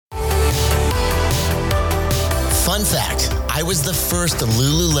Fun fact, I was the first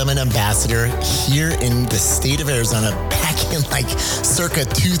Lululemon ambassador here in the state of Arizona back in like circa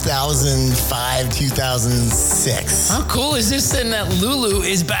 2005, 2006. How cool is this then that Lulu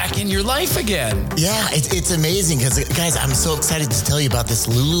is back in your life again? Yeah, it's amazing because, guys, I'm so excited to tell you about this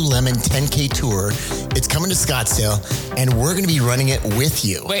Lululemon 10K tour. It's coming to Scottsdale, and we're going to be running it with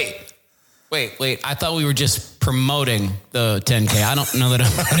you. Wait. I thought we were just promoting the 10K. I don't know that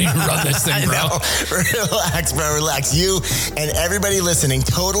I'm ready to run this thing, bro. Relax, bro. Relax. You and everybody listening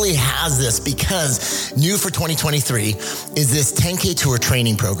totally has this because new for 2023 is this 10K tour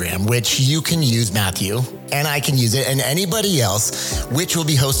training program, which you can use, Matthew, and I can use it, and anybody else, which will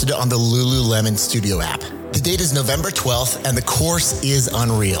be hosted on the Lululemon Studio app. The date is November 12th, and the course is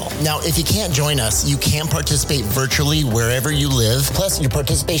unreal. Now, if you can't join us, you can participate virtually wherever you live. Plus, your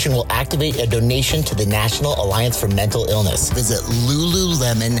participation will activate a donation to the National Alliance for Mental Illness. Visit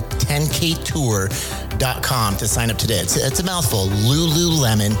lululemon10ktour.com to sign up today. It's a mouthful.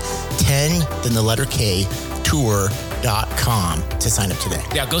 Lululemon 10, then the letter K, tour.com to sign up today.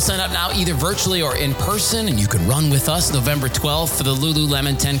 Yeah, go sign up now, either virtually or in person, and you can run with us November 12th for the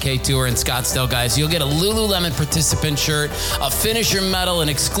Lululemon 10K tour in Scottsdale, guys. You'll get a Lululemon participant shirt, a finisher medal, an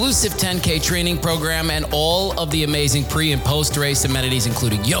exclusive 10K training program, and all of the amazing pre and post-race amenities,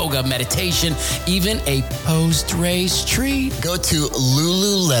 including yoga, meditation, even a post-race treat. Go to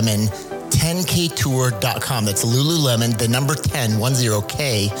Lululemon10ktour.com. That's Lululemon, the number 10,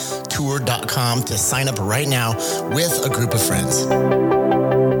 10K, tour.com to sign up right now with a group of friends.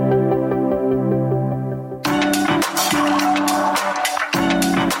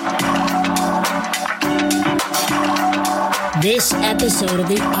 This episode of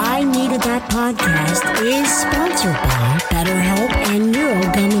the I Needed That podcast is sponsored by BetterHelp and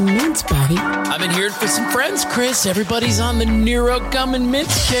NeuroGum and Mints, buddy. I've been hearing from some friends, Chris. Everybody's on the NeuroGum and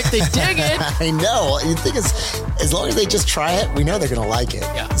Mints kick. They dig it. I know. You think as long as they just try it, we know they're going to like it.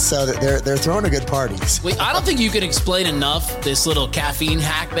 Yeah. So they're throwing a good parties. Wait, I don't think you can explain enough this little caffeine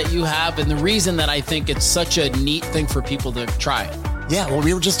hack that you have, and the reason that I think it's such a neat thing for people to try it. Yeah, well,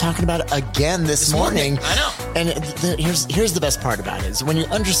 we were just talking about it again this morning. I know. And here's the best part about it is when you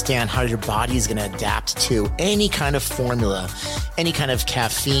understand how your body is going to adapt to any kind of formula, any kind of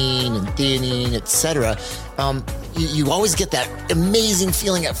caffeine and theanine, etc. You always get that amazing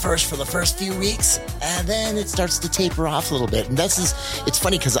feeling at first for the first few weeks, and then it starts to taper off a little bit. And it's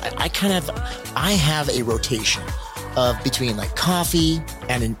funny because I have a rotation of between like coffee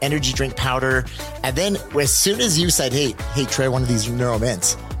and an energy drink powder. And then as soon as you said, hey, try one of these Neuro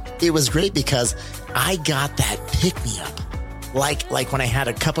Mints, it was great because I got that pick me up. Like when I had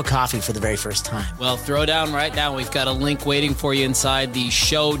a cup of coffee for the very first time. Well, throw down right now. We've got a link waiting for you inside the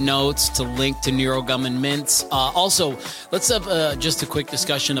show notes to link to NeuroGum and Mints. Also, let's have just a quick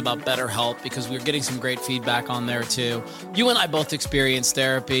discussion about BetterHelp because we're getting some great feedback on there too. You and I both experienced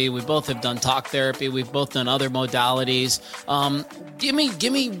therapy. We both have done talk therapy. We've both done other modalities. Give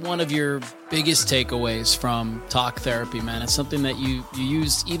me one of your biggest takeaways from talk therapy, man. It's something that you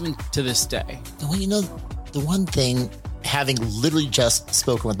use even to this day. Well, the one thing, having literally just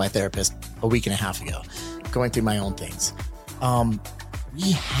spoken with my therapist a week and a half ago, going through my own things,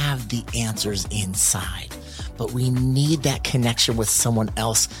 we have the answers inside, but we need that connection with someone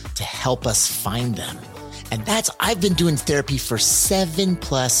else to help us find them. And I've been doing therapy for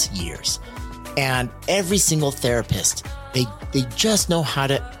 7+ years, and every single therapist, they just know how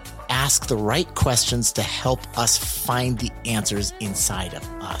to ask the right questions to help us find the answers inside of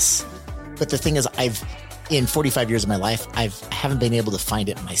us. But the thing is, in 45 years of my life, I haven't been able to find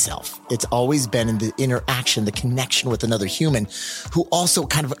it myself. It's always been in the interaction, the connection with another human who also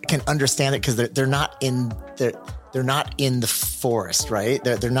kind of can understand it because they're not in the forest, right?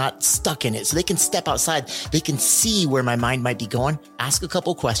 They're not stuck in it. So they can step outside. They can see where my mind might be going, ask a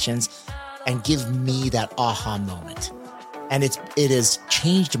couple questions, and give me that aha moment. And it has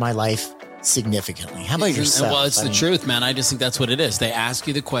changed my life significantly. How about yourself? Well, it's the truth, man. I just think that's what it is. They ask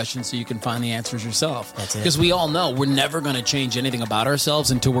you the questions so you can find the answers yourself. That's it. Because we all know we're never going to change anything about ourselves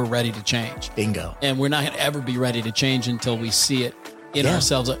until we're ready to change. Bingo. And we're not going to ever be ready to change until we see it in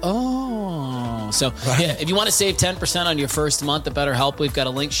ourselves. Like, so yeah, if you want to save 10% on your first month of BetterHelp, we've got a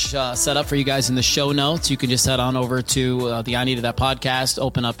link set up for you guys in the show notes. You can just head on over to the I Needed That podcast,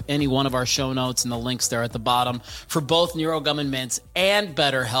 open up any one of our show notes, and the links there at the bottom for both NeuroGum and Mints and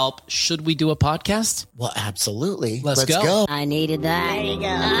BetterHelp. Should we do a podcast? Well, absolutely. Let's go. I needed that. I needed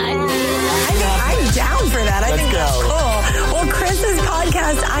that. I'm down for that. I think that's cool. Well, Chris's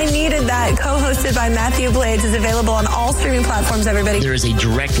podcast, I Needed That, co-hosted by Matthew Blades, is available on all streaming platforms, everybody. There is a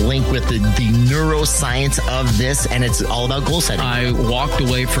direct link with the neuroscience of this, and it's all about goal setting. I walked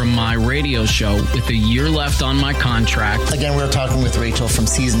away from my radio show with a year left on my contract. Again, we were talking with Rachel from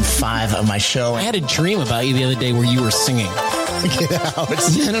season 5 of my show. I had a dream about you the other day where you were singing. Get out.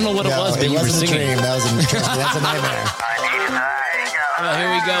 I don't know what it was, but you were singing. Dream. That's a nightmare. Well,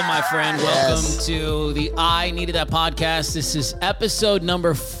 here we go, my friend. Welcome to the I Needed That podcast. This is episode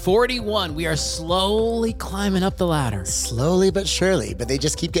number 41. We are slowly climbing up the ladder. Slowly but surely, but they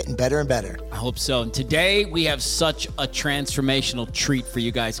just keep getting better and better. I hope so. And today we have such a transformational treat for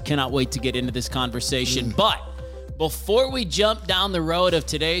you guys. Cannot wait to get into this conversation. But before we jump down the road of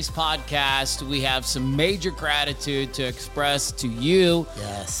today's podcast, we have some major gratitude to express to you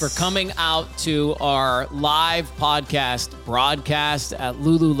for coming out to our live podcast broadcast at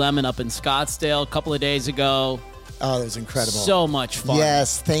Lululemon up in Scottsdale a couple of days ago. Oh, that was incredible. So much fun.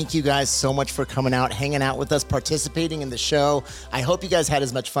 Yes, thank you guys so much for coming out, hanging out with us, participating in the show. I hope you guys had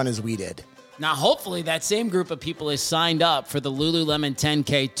as much fun as we did. Now, hopefully that same group of people is signed up for the Lululemon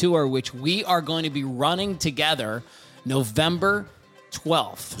 10K tour, which we are going to be running together November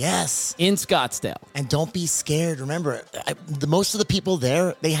 12th. Yes. In Scottsdale. And don't be scared. Remember, most of the people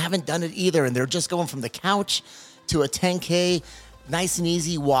there, they haven't done it either, and they're just going from the couch to a 10K, nice and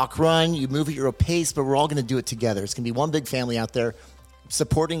easy, walk, run. You move at your own pace, but we're all going to do it together. It's going to be one big family out there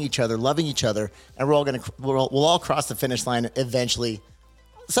supporting each other, loving each other, and we'll all cross the finish line eventually.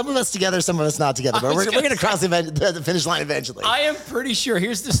 Some of us together, some of us not together, but we're going to cross the finish line eventually. I am pretty sure.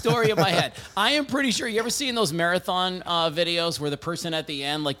 Here's the story in my head. I am pretty sure. You ever seen those marathon videos where the person at the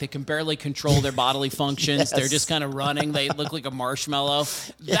end, like they can barely control their bodily functions? Yes. They're just kind of running. They look like a marshmallow.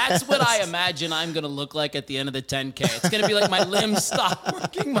 That's what I imagine I'm going to look like at the end of the 10K. It's going to be like my limbs stop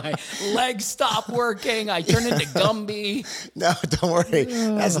working, my legs stop working. I turn into Gumby. No, don't worry.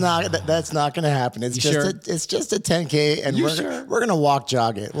 That's not going to happen. It's just a 10K, and we're going to walk,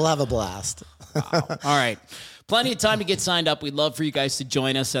 jog it. We'll have a blast. Wow. All right. Plenty of time to get signed up. We'd love for you guys to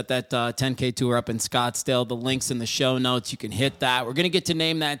join us at that 10K tour up in Scottsdale. The link's in the show notes. You can hit that. We're going to get to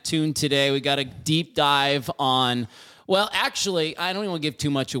name that tune today. We got a deep dive on, well, actually, I don't even want to give too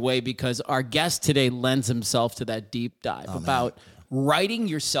much away because our guest today lends himself to that deep dive about writing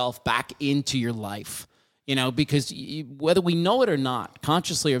yourself back into your life. You know, because whether we know it or not,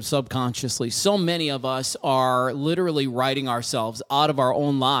 consciously or subconsciously, so many of us are literally writing ourselves out of our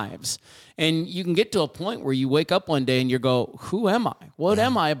own lives. And you can get to a point where you wake up one day and you go, who am I? What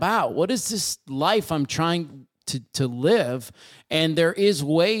am I about? What is this life I'm trying to live? And there is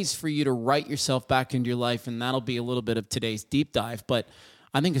ways for you to write yourself back into your life, and that'll be a little bit of today's deep dive. But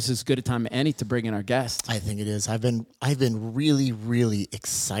I think it's as good a time as any to bring in our guest. I think it is. I've been really, really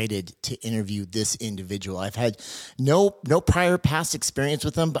excited to interview this individual. I've had no prior past experience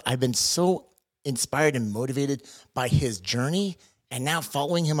with him, but I've been so inspired and motivated by his journey. And now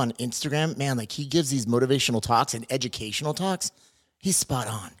following him on Instagram, man, like he gives these motivational talks and educational talks. He's spot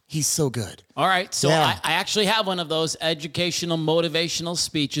on. He's so good. All right. So I actually have one of those educational, motivational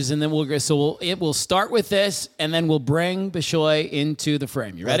speeches, and then we'll start with this, and then we'll bring Bishoi into the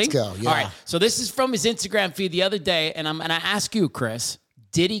frame. You ready? Let's go. Yeah. All right. So this is from his Instagram feed the other day, and I'm going to ask you, Chris,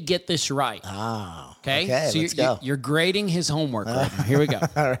 did he get this right? Okay, so let's go. You're grading his homework right now. Here we go.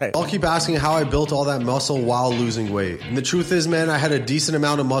 All right. I'll keep asking how I built all that muscle while losing weight. And the truth is, man, I had a decent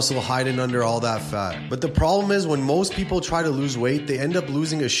amount of muscle hiding under all that fat. But the problem is when most people try to lose weight, they end up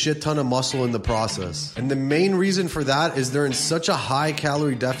losing a shit ton of muscle in the process. And the main reason for that is they're in such a high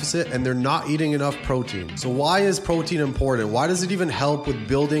calorie deficit and they're not eating enough protein. So why is protein important? Why does it even help with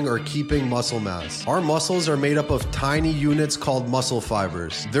building or keeping muscle mass? Our muscles are made up of tiny units called muscle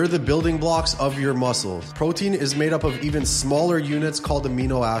fibers. They're the building blocks of your muscles. Protein is made up of even smaller units called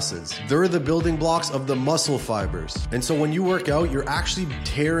amino acids. They're the building blocks of the muscle fibers. And so when you work out, you're actually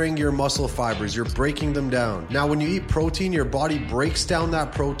tearing your muscle fibers. You're breaking them down. Now, when you eat protein, your body breaks down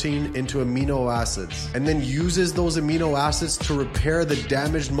that protein into amino acids and then uses those amino acids to repair the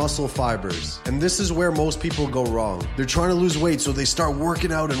damaged muscle fibers. And this is where most people go wrong. They're trying to lose weight, so they start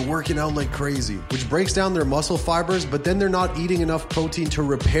working out like crazy, which breaks down their muscle fibers, but then they're not eating enough protein to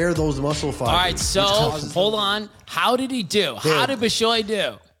repair those muscle fibers. All right, so hold on. How did he do? How did Bishoi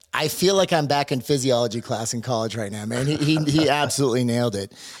do? I feel like I'm back in physiology class in college right now, man. He absolutely nailed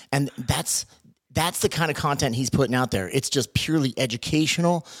it. And that's the kind of content he's putting out there. It's just purely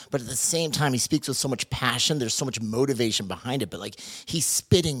educational, but at the same time, he speaks with so much passion. There's so much motivation behind it, but like he's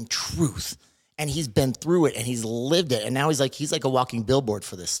spitting truth. And he's been through it and he's lived it. And now he's like a walking billboard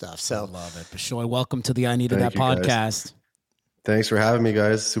for this stuff. So I love it. Bishoi, welcome to the I Needed That podcast. Guys. Thanks for having me,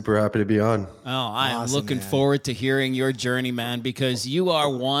 guys. Super happy to be on. Oh, I am Awesome, looking man. forward to hearing your journey, man, because you are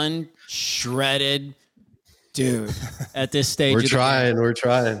one shredded dude at this stage. We're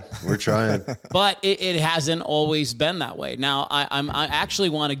trying. But it hasn't always been that way. Now, I actually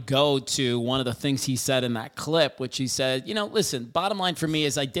want to go to one of the things he said in that clip, which he said, listen, bottom line for me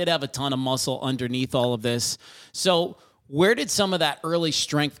is I did have a ton of muscle underneath all of this. So where did some of that early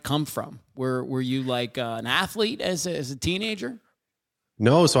strength come from? Were you like an athlete as a teenager?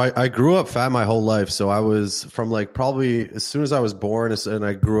 No, so I grew up fat my whole life. So I was from like probably as soon as I was born, and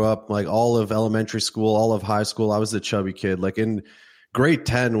I grew up like all of elementary school, all of high school. I was the chubby kid. Like in grade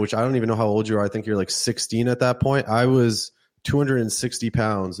 10, which I don't even know how old you are. I think you're like 16 at that point. I was 260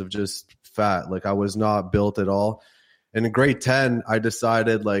 pounds of just fat. Like I was not built at all. And in grade 10, I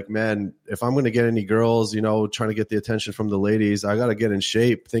decided like, man, if I'm going to get any girls, trying to get the attention from the ladies, I got to get in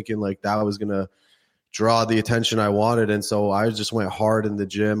shape, thinking like that was going to draw the attention I wanted. And so I just went hard in the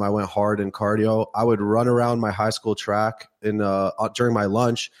gym. I went hard in cardio. I would run around my high school track during my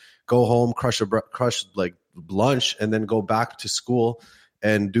lunch, go home, crush like lunch, and then go back to school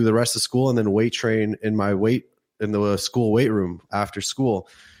and do the rest of school, and then weight train in the school weight room after school.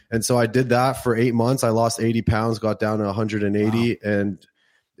 And so I did that for 8 months. I lost 80 pounds, got down to 180, and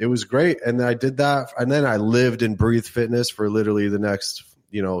it was great. And then I did that. And then I lived and breathed fitness for literally the next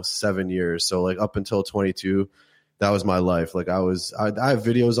 7 years. So like up until 22, that was my life. Like I have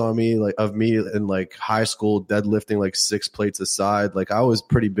videos on me, like of me in like high school deadlifting like 6 plates a side. Like I was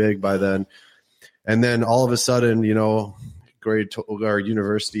pretty big by then. And then all of a sudden, our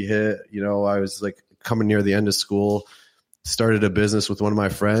university hit, I was like coming near the end of school, started a business with one of my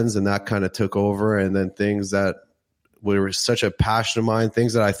friends, and that kind of took over. And then things that were such a passion of mine,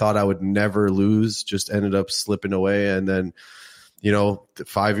 things that I thought I would never lose, just ended up slipping away. And then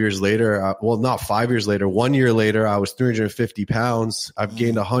 5 years later, not 5 years later, 1 year later, I was 350 pounds. I've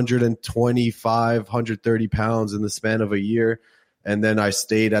gained 125, 130 pounds in the span of a year. And then I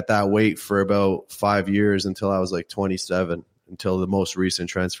stayed at that weight for about 5 years until I was like 27, until the most recent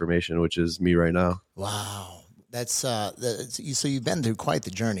transformation, which is me right now. Wow. That's so you've been through quite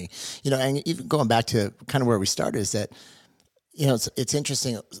the journey, and even going back to kind of where we started is that, it's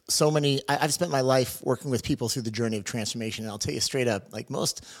interesting. So many, I've spent my life working with people through the journey of transformation. And I'll tell you straight up, like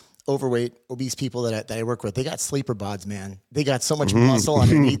most overweight, obese people that I work with, they got sleeper bods, man. They got so much muscle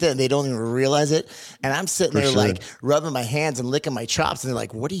underneath it and they don't even realize it. And I'm sitting there like rubbing my hands and licking my chops. And they're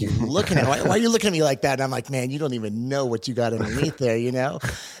like, what are you looking at? Why are you looking at me like that? And I'm like, man, you don't even know what you got underneath there,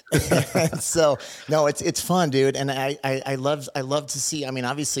 So no, it's fun, dude. And I love to see,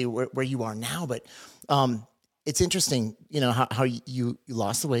 obviously where you are now, but, it's interesting, how you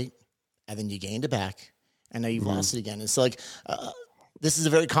lost the weight and then you gained it back and now you've lost it again. It's like, this is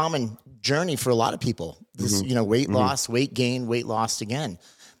a very common journey for a lot of people. This, weight loss, weight gain, weight lost again.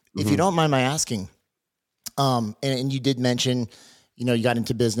 If you don't mind my asking, and you did mention, you got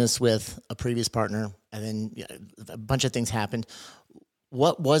into business with a previous partner and then a bunch of things happened.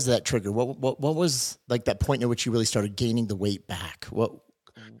 What was that trigger? What was like that point at which you really started gaining the weight back? What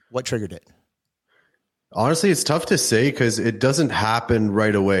triggered it? Honestly, it's tough to say because it doesn't happen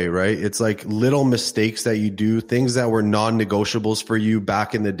right away, right? It's like little mistakes that you do, things that were non-negotiables for you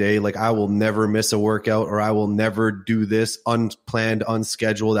back in the day. Like I will never miss a workout, or I will never do this unplanned,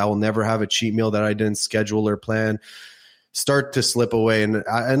 unscheduled. I will never have a cheat meal that I didn't schedule or plan. Start to slip away. And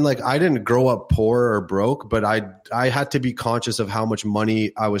I didn't grow up poor or broke, but I had to be conscious of how much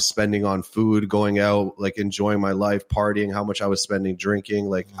money I was spending on food, going out, like enjoying my life, partying, how much I was spending drinking.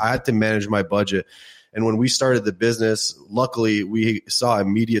 Like I had to manage my budget. And when we started the business, luckily we saw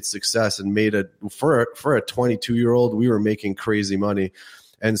immediate success and made for a 22-year-old, we were making crazy money.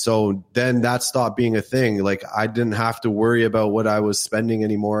 And so then that stopped being a thing. Like I didn't have to worry about what I was spending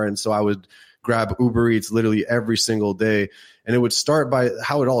anymore. And so I would grab Uber Eats literally every single day. And it would start by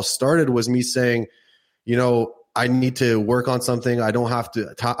how it all started was me saying, I need to work on something. I don't have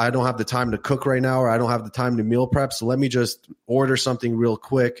the time to cook right now, or I don't have the time to meal prep. So let me just order something real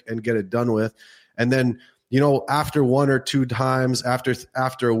quick and get it done with. And then, after 1 or 2 times,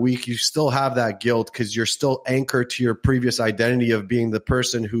 after a week, you still have that guilt because you're still anchored to your previous identity of being the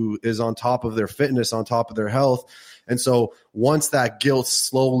person who is on top of their fitness, on top of their health. And so once that guilt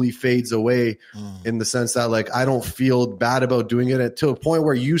slowly fades away in the sense that like, I don't feel bad about doing it to a point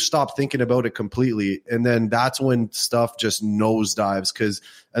where you stop thinking about it completely. And then that's when stuff just nosedives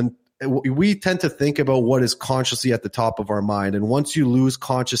and we tend to think about what is consciously at the top of our mind. And once you lose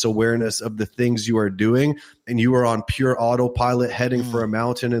conscious awareness of the things you are doing and you are on pure autopilot heading for a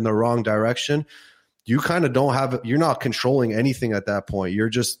mountain in the wrong direction, you kind of you're not controlling anything at that point. You're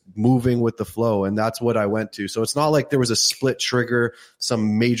just moving with the flow. And that's what I went to. So it's not like there was a split trigger,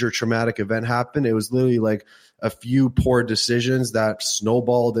 some major traumatic event happened. It was literally like a few poor decisions that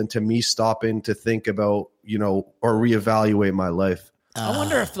snowballed into me stopping to think about, or reevaluate my life. I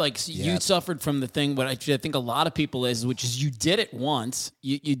wonder if you suffered from the thing, what I think a lot of people which is you did it once,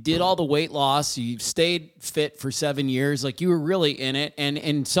 you did all the weight loss, you stayed fit for 7 years, like you were really in it. And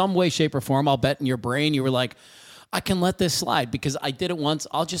in some way, shape or form, I'll bet in your brain, you were like, I can let this slide because I did it once.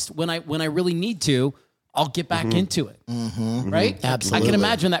 I'll just, when I really need to, I'll get back into it. Mm-hmm. Right? Absolutely. I can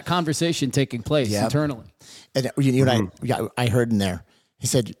imagine that conversation taking place internally. And I heard in there, he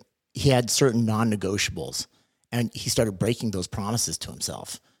said he had certain non-negotiables. And he started breaking those promises to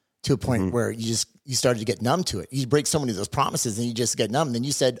himself to a point where you started to get numb to it. You break so many of those promises and you just get numb. Then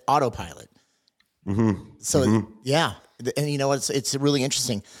you said autopilot. So yeah. And you know what? It's really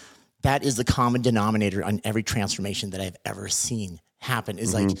interesting. That is the common denominator on every transformation that I've ever seen happen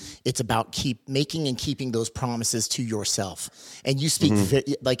is like, it's about making and keeping those promises to yourself. And you speak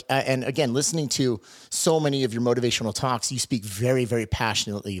and again, listening to so many of your motivational talks, you speak very, very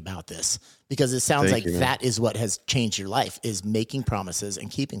passionately about this because it sounds like that is what has changed your life is making promises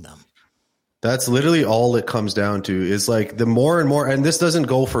and keeping them. That's literally all it comes down to is like the more and more, and this doesn't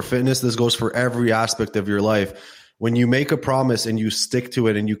go for fitness. This goes for every aspect of your life. When you make a promise and you stick to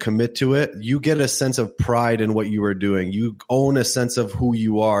it and you commit to it, you get a sense of pride in what you are doing. You own a sense of who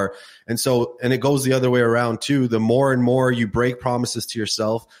you are. And it goes the other way around too. The more and more you break promises to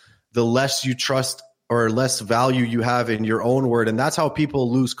yourself, the less you trust or less value you have in your own word. And that's how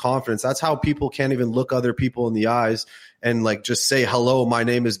people lose confidence. That's how people can't even look other people in the eyes and like just say, hello, my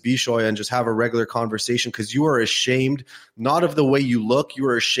name is Bishoi, and just have a regular conversation because you are ashamed, not of the way you look, you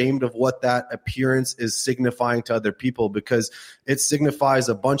are ashamed of what that appearance is signifying to other people because it signifies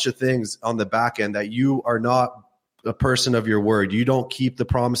a bunch of things on the back end that you are not a person of your word. You don't keep the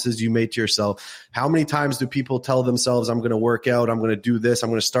promises you made to yourself. How many times do people tell themselves, I'm going to work out, I'm going to do this, I'm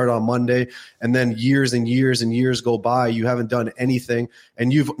going to start on Monday, and then years and years and years go by, you haven't done anything,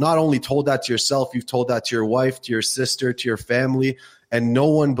 and you've not only told that to yourself, you've told that to your wife, to your sister, to your family, and no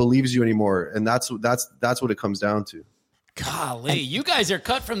one believes you anymore. And that's what it comes down to. Golly, you guys are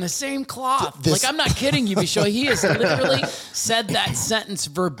cut from the same cloth. I'm not kidding you, Bishoi. He has literally said that sentence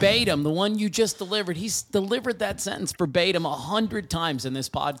verbatim. The one you just delivered, he's delivered that sentence verbatim 100 times in this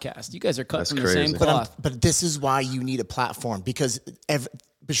podcast. You guys are cut from the same cloth. But this is why you need a platform because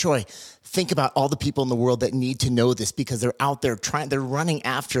Bishoi, think about all the people in the world that need to know this because they're out there they're running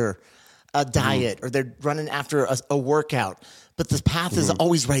after a diet or they're running after a workout. But the path is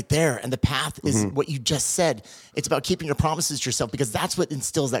always right there. And the path is what you just said. It's about keeping your promises to yourself because that's what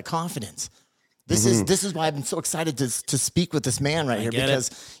instills that confidence. This is why I've been so excited to speak with this man right here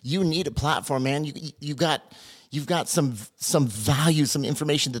because you need a platform, man. You've got some value, some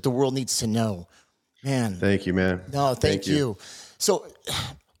information that the world needs to know. Man. Thank you, man. No, thank you. So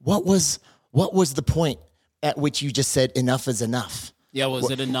what was the point at which you just said enough is enough? Yeah,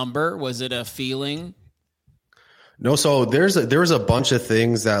 was it a number? Was it a feeling? No, so there's a bunch of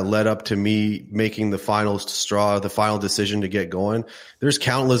things that led up to me making the final straw, the final decision to get going. There's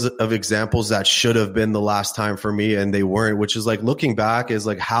countless of examples that should have been the last time for me and they weren't, which is like looking back is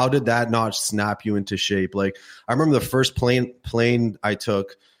like, how did that not snap you into shape? Like I remember the first plane I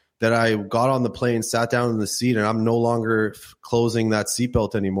took that I got on the plane, sat down in the seat, and I'm no longer closing that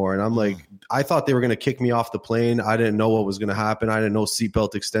seatbelt anymore. And I'm like, I thought they were going to kick me off the plane. I didn't know what was going to happen. I didn't know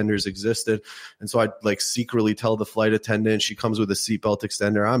seatbelt extenders existed. And so I like secretly tell the flight attendant, she comes with a seatbelt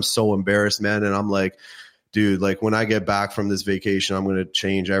extender. I'm so embarrassed, man. And I'm like, dude, like when I get back from this vacation, I'm going to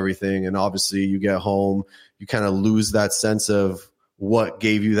change everything. And obviously you get home, you kind of lose that sense of what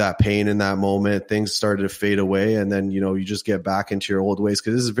gave you that pain in that moment. Things started to fade away. And then, you just get back into your old ways.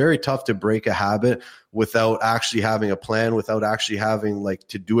 Cause this is very tough to break a habit without actually having a plan, without actually having like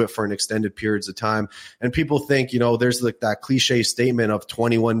to do it for an extended periods of time. And people think, there's like that cliche statement of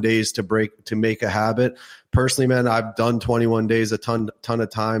 21 days to make a habit. Personally, man, I've done 21 days a ton of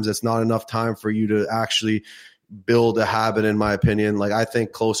times. It's not enough time for you to actually build a habit, in my opinion. Like I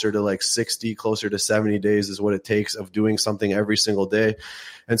think closer to like 60, closer to 70 days is what it takes of doing something every single day.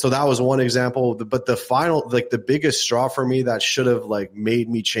 And so that was one example. But the final, like the biggest straw for me that should have like made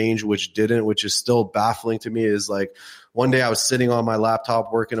me change, which didn't, which is still baffling to me, is like one day I was sitting on my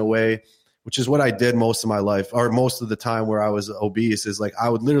laptop working away, which is what I did most of my life, or most of the time where I was obese, is like I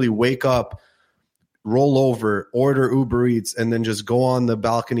would literally wake up roll over, order Uber Eats, and then just go on the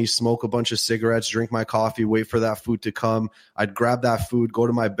balcony, smoke a bunch of cigarettes, drink my coffee, wait for that food to come. I'd grab that food, go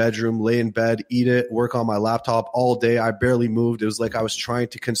to my bedroom, lay in bed, eat it, work on my laptop all day. I barely moved. It was like I was trying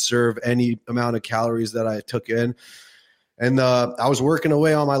to conserve any amount of calories that I took in. And I was working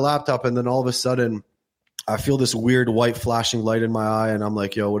away on my laptop, and then all of a sudden I feel this weird white flashing light in my eye, and I'm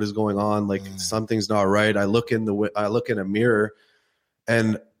like, yo, what is going on? Like something's not right. I look in a mirror,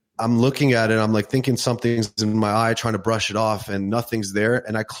 and I'm looking at it. I'm like thinking something's in my eye, trying to brush it off, and nothing's there.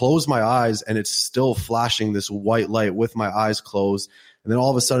 And I close my eyes, and it's still flashing this white light with my eyes closed. And then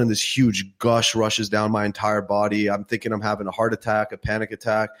all of a sudden, this huge gush rushes down my entire body. I'm thinking I'm having a heart attack, a panic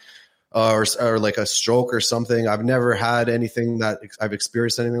attack, or like a stroke or something. I've never had anything that I've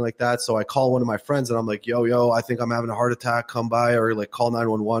experienced anything like that. So I call one of my friends, and I'm like, yo, I think I'm having a heart attack. Come by, or like call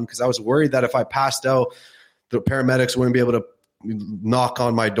 911, because I was worried that if I passed out, the paramedics wouldn't be able to knock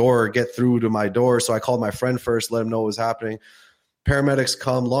on my door or get through to my door. So I called my friend first, let him know what was happening. Paramedics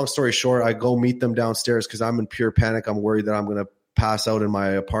come. Long story short, I go meet them downstairs because I'm in pure panic. I'm worried that I'm going to pass out in my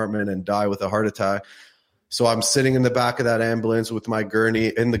apartment and die with a heart attack. So I'm sitting in the back of that ambulance with my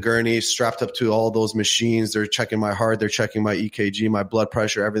gurney, strapped up to all those machines. They're checking my heart. They're checking my EKG, my blood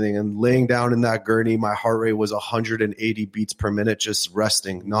pressure, everything. And laying down in that gurney, my heart rate was 180 beats per minute, just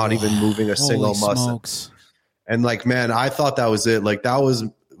resting, not even moving a single muscle. And like, man, I thought that was it. Like that was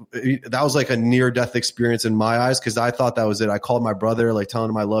like a near death experience in my eyes. Cause I thought that was it. I called my brother, like telling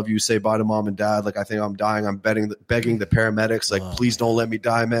him I love you, say bye to mom and dad. Like, I think I'm dying. I'm begging the paramedics, like, please don't let me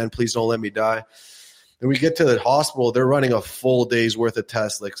die, man. Please don't let me die. And we get to the hospital. They're running a full day's worth of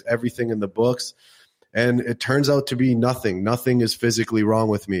tests, like everything in the books. And it turns out to be nothing. Nothing is physically wrong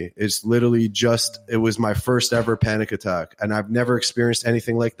with me. It's literally it was my first ever panic attack. And I've never experienced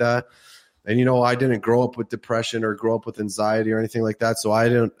anything like that. And, you know, I didn't grow up with depression or grow up with anxiety or anything like that. So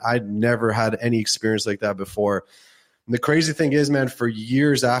I'd never had any experience like that before. And the crazy thing is, man, for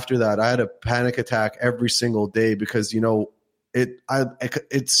years after that, I had a panic attack every single day because, you know,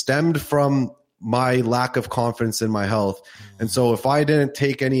 it stemmed from my lack of confidence in my health. And so if I didn't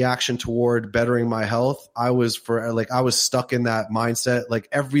take any action toward bettering my health, I was stuck in that mindset. Like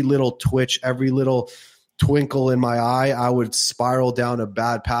every little twitch, every little twinkle in my eye, I would spiral down a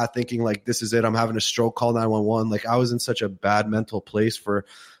bad path thinking like, this is it. I'm having a stroke, call 911. Like I was in such a bad mental place for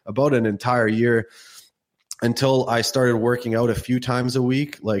about an entire year until I started working out a few times a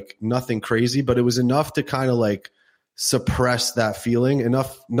week, like nothing crazy, but it was enough to kind of like suppress that feeling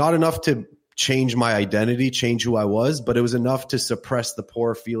not enough to change my identity, change who I was, but it was enough to suppress the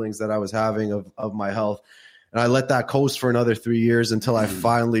poor feelings that I was having of my health. And I let that coast for another 3 years until I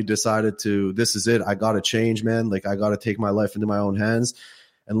finally decided this is it. I got to change, man. Like I got to take my life into my own hands.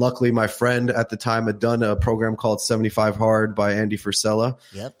 And luckily my friend at the time had done a program called 75 Hard by Andy Frisella.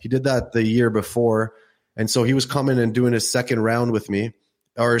 Yep. He did that the year before. And so he was coming and doing his second round with me.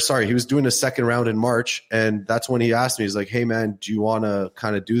 He was doing a second round in March. And that's when he asked me, he's like, hey man, do you want to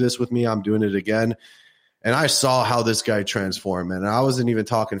kind of do this with me? I'm doing it again. And I saw how this guy transformed, man. And I wasn't even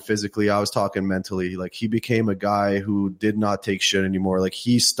talking physically. I was talking mentally. Like he became a guy who did not take shit anymore. Like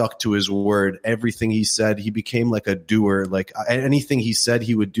he stuck to his word. Everything he said, he became like a doer. Like anything he said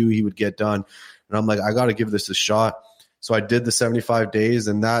he would do, he would get done. And I'm like, I got to give this a shot. So I did the 75 days,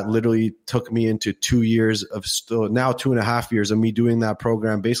 and that literally took me into 2 years of now 2.5 years of me doing that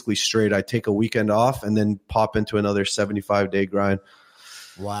program basically straight. I take a weekend off and then pop into another 75-day grind.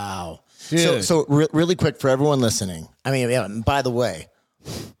 Wow. So really quick for everyone listening. I mean, yeah, by the way,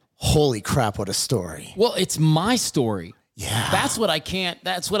 holy crap, what a story. Well, it's my story. Yeah. That's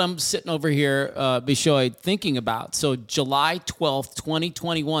what I'm sitting over here, Bishoi, thinking about. So July 12th,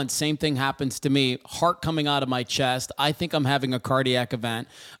 2021, same thing happens to me. Heart coming out of my chest. I think I'm having a cardiac event.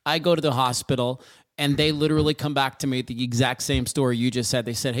 I go to the hospital. And they literally come back to me the exact same story you just said.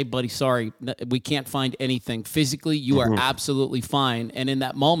 They said, hey, buddy, sorry, we can't find anything. Physically, you are absolutely fine. And in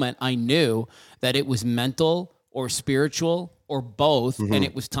that moment, I knew that it was mental or spiritual or both. And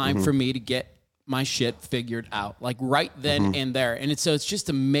it was time for me to get my shit figured out, like right then and there. And it's just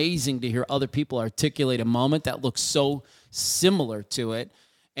amazing to hear other people articulate a moment that looks so similar to it.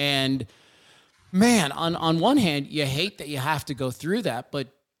 And man, on one hand, you hate that you have to go through that, but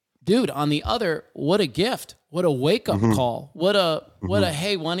dude, on the other, what a gift. What a wake-up call. What a,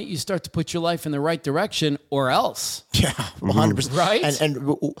 hey, why don't you start to put your life in the right direction or else? Yeah, 100%. Right?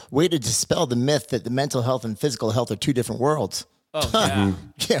 And way to dispel the myth that the mental health and physical health are two different worlds. Oh, yeah.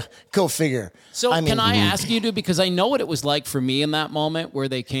 Yeah, go figure. So can I ask you to, because I know what it was like for me in that moment where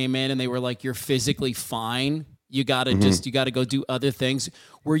they came in and they were like, you're physically fine. You got to you got to go do other things.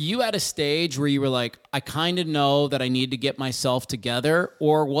 Were you at a stage where you were like, I kind of know that I need to get myself together?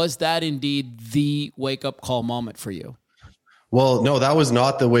 Or was that indeed the wake up call moment for you? Well, no, that was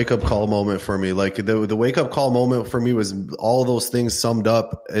not the wake up call moment for me. Like the wake up call moment for me was all those things summed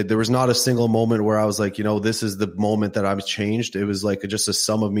up. There was not a single moment where I was like, this is the moment that I've changed. It was like just a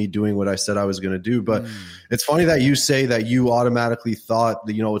sum of me doing what I said I was going to do. But it's funny that you say that you automatically thought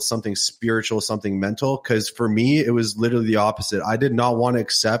that, it's something spiritual, something mental. Cause for me, it was literally the opposite. I did not want to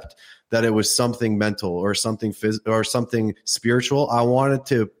accept that it was something mental or something or something spiritual. I wanted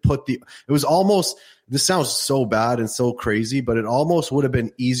to it was almost, this sounds so bad and so crazy, but it almost would have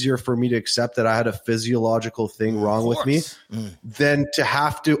been easier for me to accept that I had a physiological thing wrong with me than to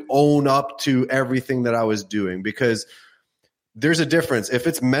have to own up to everything that I was doing, because there's a difference. If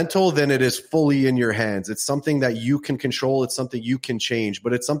it's mental, then it is fully in your hands. It's something that you can control. It's something you can change,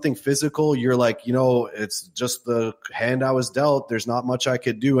 but it's something physical. You're like, it's just the hand I was dealt. There's not much I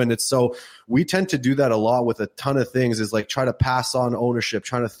could do. And it's so we tend to do that a lot with a ton of things, is like try to pass on ownership,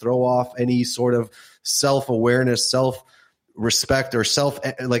 trying to throw off any sort of self-awareness, self-respect, or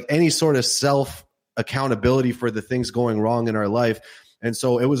like any sort of self-accountability for the things going wrong in our life. And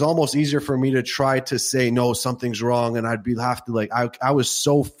so it was almost easier for me to try to say, no, something's wrong. And I was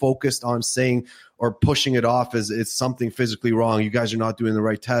so focused on saying or pushing it off as it's something physically wrong. You guys are not doing the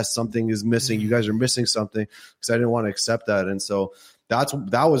right test. Something is missing. You guys are missing something, because I didn't want to accept that. And so that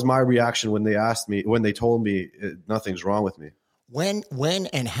was my reaction when they told me nothing's wrong with me. When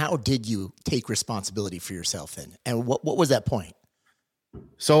and how did you take responsibility for yourself then? And what was that point?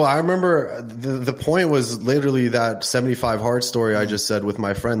 So I remember the point was literally that 75 hard story I just said with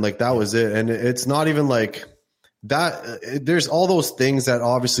my friend. Like that was it. And it's not even like that. There's all those things that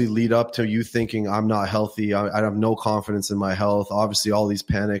obviously lead up to you thinking I'm not healthy. I have no confidence in my health. Obviously all these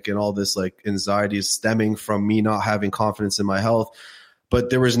panic and all this like anxiety is stemming from me not having confidence in my health. But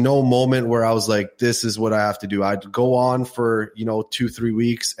there was no moment where I was like, this is what I have to do. I'd go on for, 2-3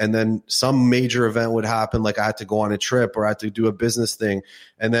 weeks, and then some major event would happen. Like I had to go on a trip or I had to do a business thing.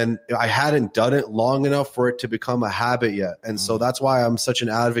 And then I hadn't done it long enough for it to become a habit yet. And so that's why I'm such an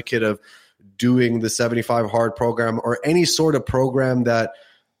advocate of doing the 75 hard program, or any sort of program that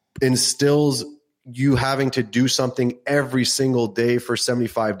instills you having to do something every single day for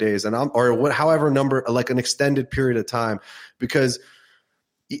 75 days however number, like an extended period of time. Because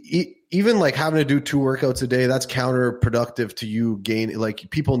even like having to do 2 workouts a day, that's counterproductive to you gain. Like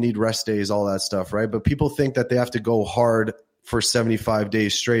people need rest days, all that stuff, right? But people think that they have to go hard for 75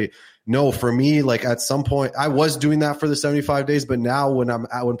 days straight. No, for me, like at some point I was doing that for the 75 days, but now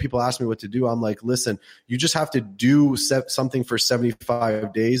when people ask me what to do, I'm like, listen, you just have to do something for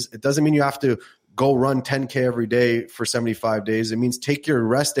 75 days. It doesn't mean you have to go run 10K every day for 75 days. It means take your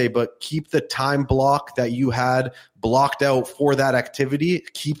rest day, but keep the time block that you had blocked out for that activity.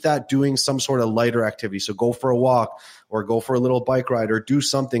 Keep that doing some sort of lighter activity. So go for a walk or go for a little bike ride or do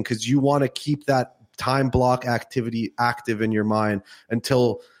something, because you want to keep that time block activity active in your mind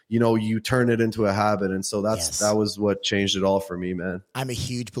until you turn it into a habit. And so that was what changed it all for me, man. I'm a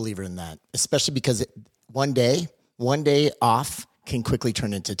huge believer in that, especially because one day off can quickly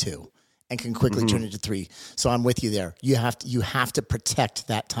turn into 2. And can quickly turn into 3. So I'm with you there. You have to protect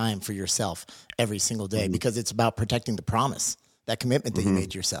that time for yourself every single day, because it's about protecting the promise, that commitment that you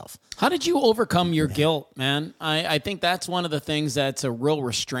made to yourself. How did you overcome your guilt, man? I think that's one of the things that's a real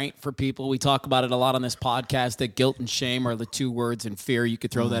restraint for people. We talk about it a lot on this podcast, that guilt and shame are the 2 words, and fear, you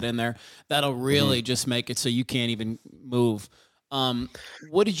could throw that in there. That'll really just make it so you can't even move.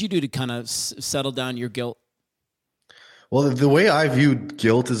 What did you do to kind of settle down your guilt? Well, the way I view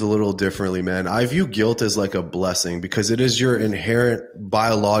guilt is a little differently, man. I view guilt as like a blessing, because it is your inherent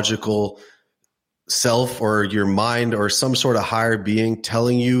biological self or your mind or some sort of higher being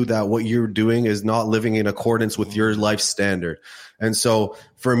telling you that what you're doing is not living in accordance with your life standard. And so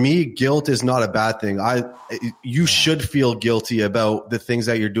for me, guilt is not a bad thing. You should feel guilty about the things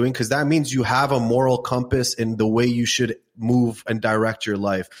that you're doing, because that means you have a moral compass in the way you should move and direct your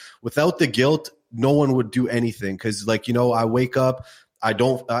life. Without the guilt, no one would do anything. Because I wake up,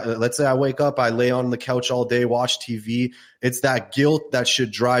 let's say I wake up, I lay on the couch all day, watch TV. It's that guilt that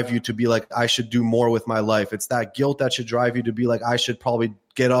should drive you to be like, I should do more with my life. It's that guilt that should drive you to be like, I should probably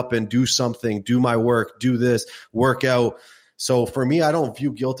get up and do something, do my work, do this, work out. So for me, I don't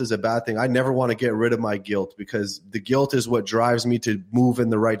view guilt as a bad thing. I never want to get rid of my guilt, because the guilt is what drives me to move in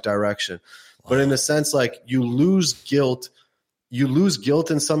the right direction. Wow. But in a sense, like you lose guilt you lose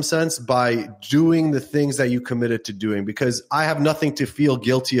guilt in some sense by doing the things that you committed to doing, because I have nothing to feel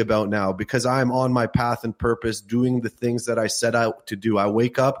guilty about now because I'm on my path and purpose doing the things that I set out to do. I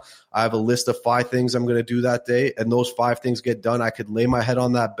wake up, I have a list of 5 things I'm going to do that day, and those 5 things get done. I could lay my head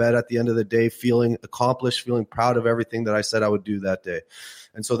on that bed at the end of the day feeling accomplished, feeling proud of everything that I said I would do that day.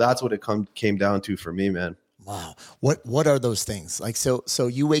 And so that's what it came down to for me, man. Wow. What are those things? Like, so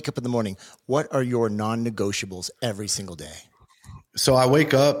you wake up in the morning, what are your non-negotiables every single day? So I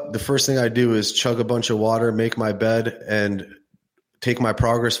wake up, the first thing I do is chug a bunch of water, make my bed, and take my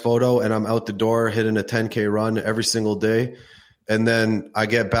progress photo, and I'm out the door hitting a 10K run every single day. And then I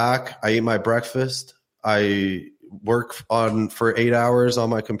get back, I eat my breakfast, I work for 8 hours on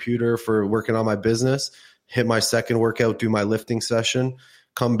my computer for working on my business, hit my second workout, do my lifting session,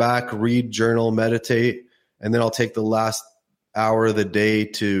 come back, read, journal, meditate, and then I'll take the last hour of the day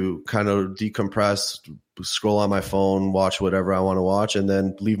to kind of decompress, scroll on my phone, watch whatever I want to watch, and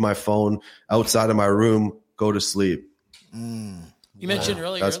then leave my phone outside of my room, go to sleep. You mentioned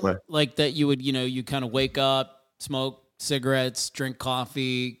earlier like that you would, you kind of wake up, smoke cigarettes, drink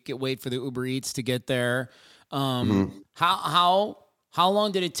coffee, wait for the Uber Eats to get there. How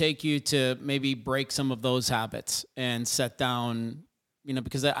long did it take you to maybe break some of those habits and set down,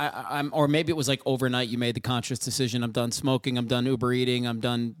 because I'm, or maybe it was like overnight you made the conscious decision, I'm done smoking, I'm done Uber eating, I'm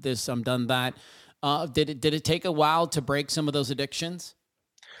done this, I'm done that. Did it take a while to break some of those addictions?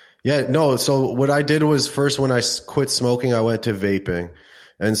 Yeah, no. So what I did was first when I quit smoking, I went to vaping.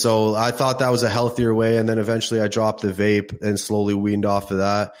 And so I thought that was a healthier way. And then eventually I dropped the vape and slowly weaned off of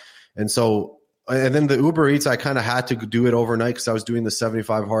that. And then the Uber Eats, I kind of had to do it overnight because I was doing the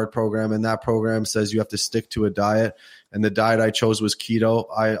 75 Hard program. And that program says you have to stick to a diet. And the diet I chose was keto.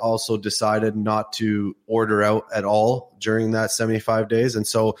 I also decided not to order out at all during that 75 days. And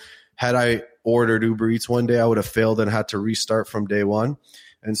so had I ordered Uber Eats one day, I would have failed and had to restart from day one.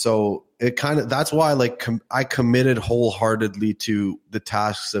 And so that's why I committed wholeheartedly to the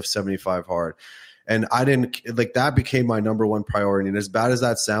tasks of 75 Hard. And I didn't that became my number one priority. And as bad as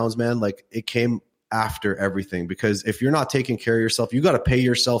that sounds, man, it came after everything, because if you're not taking care of yourself, you got to pay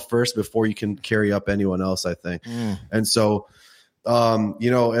yourself first before you can carry up anyone else, I think. And so,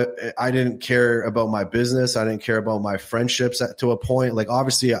 I didn't care about my business. I didn't care about my friendships to a point.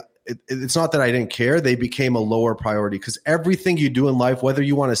 Obviously it's not that I didn't care. They became a lower priority because everything you do in life, whether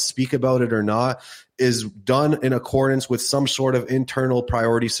you want to speak about it or not, is done in accordance with some sort of internal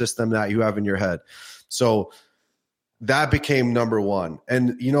priority system that you have in your head. So that became number one.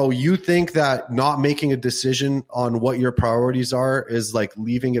 And, you think that not making a decision on what your priorities are is like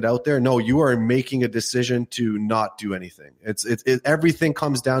leaving it out there. No, you are making a decision to not do anything. Everything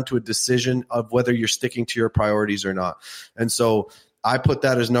comes down to a decision of whether you're sticking to your priorities or not. And so I put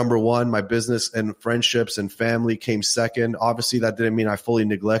that as number one. My business and friendships and family came second. Obviously, that didn't mean I fully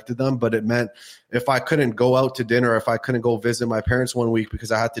neglected them, but it meant if I couldn't go out to dinner, if I couldn't go visit my parents one week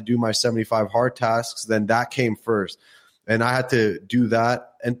because I had to do my 75 Hard tasks, then that came first. And I had to do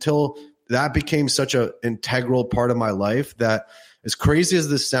that until that became such an integral part of my life that, as crazy as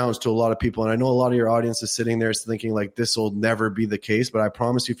this sounds to a lot of people, and I know a lot of your audience is sitting there thinking this will never be the case, but I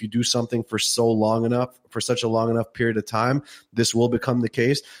promise you, if you do something for such a long enough period of time, this will become the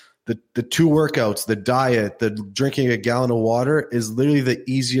case. The 2 workouts, the diet, the drinking a gallon of water is literally the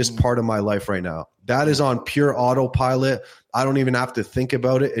easiest part of my life right now. That is on pure autopilot. I don't even have to think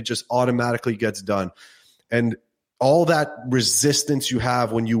about it. It just automatically gets done. And all that resistance you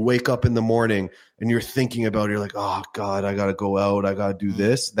have when you wake up in the morning and you're thinking about it, you're like, oh God, I got to go out. I got to do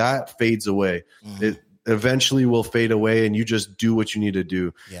this. That fades away. It eventually will fade away and you just do what you need to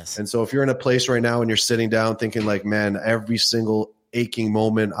do. Yes. And so if you're in a place right now and you're sitting down thinking man, every single aching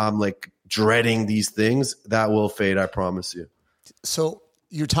moment, I'm dreading these things, that will fade. I promise you. So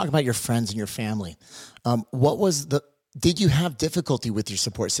you're talking about your friends and your family. Did you have difficulty with your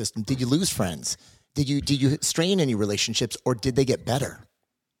support system? Did you lose friends? Did you strain any relationships, or did they get better?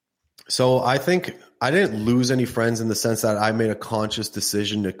 So I think I didn't lose any friends in the sense that I made a conscious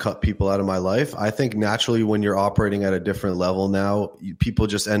decision to cut people out of my life. I think naturally when you're operating at a different level now, people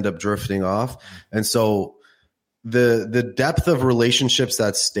just end up drifting off. And so the depth of relationships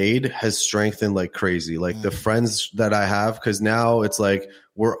that stayed has strengthened like crazy. The friends that I have, because now it's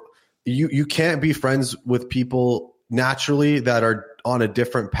you can't be friends with people naturally that are on a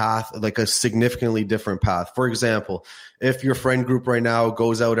different path, a significantly different path. For example, if your friend group right now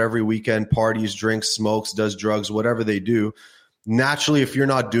goes out every weekend, parties, drinks, smokes, does drugs, whatever they do, naturally, if you're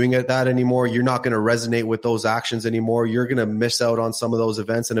not doing that anymore, you're not going to resonate with those actions anymore. You're going to miss out on some of those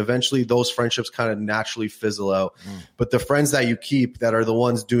events. And eventually those friendships kind of naturally fizzle out. But the friends that you keep that are the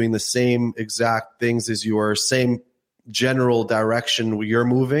ones doing the same exact things as you are, same general direction you're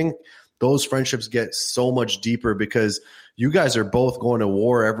moving, those friendships get so much deeper because you guys are both going to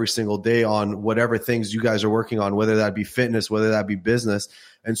war every single day on whatever things you guys are working on, whether that be fitness, whether that be business.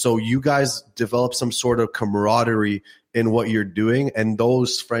 And so you guys develop some sort of camaraderie in what you're doing. And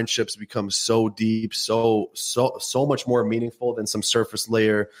those friendships become so deep, so much more meaningful than some surface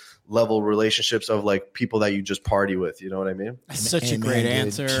level relationships of like people that you just party with. You know what I mean? Such a great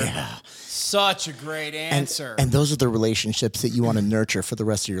answer. Yeah. Such a great answer. And those are the relationships that you want to nurture for the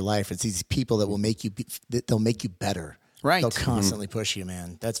rest of your life. It's these people that will make you, they'll make you better. Right. They'll constantly push you,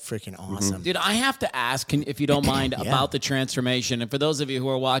 man. That's freaking awesome. Dude, I have to ask, if you don't mind, about the transformation. And for those of you who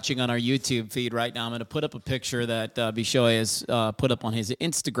are watching on our YouTube feed right now, I'm going to put up a picture that Bishoi has put up on his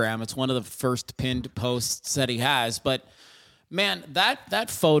Instagram. It's one of the first pinned posts that he has. But, man, that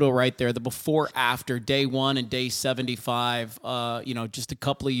photo right there, the before after, day 1 and day 75, just a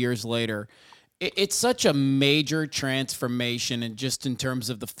couple of years later, it's such a major transformation and just in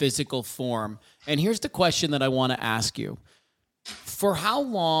terms of the physical form. And here's the question that I want to ask you. For how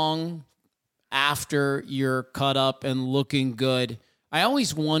long after you're cut up and looking good, I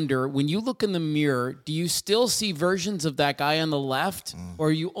always wonder, when you look in the mirror, do you still see versions of that guy on the left, or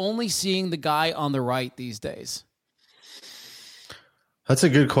are you only seeing the guy on the right these days? That's a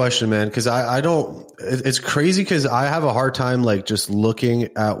good question, man. Because I don't, it's crazy because I have a hard time like just looking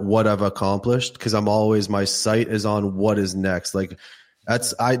at what I've accomplished because my sight is on what is next. Like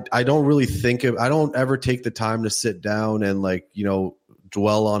I don't really I don't ever take the time to sit down and like,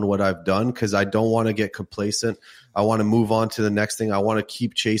 dwell on what I've done because I don't want to get complacent. I want to move on to the next thing. I want to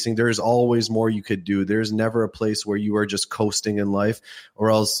keep chasing. There's always more you could do. There's never a place where you are just coasting in life or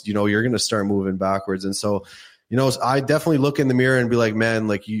else, you're going to start moving backwards. And so, I definitely look in the mirror and be like, man,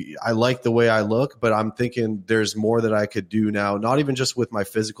 like I like the way I look, but I'm thinking there's more that I could do now, not even just with my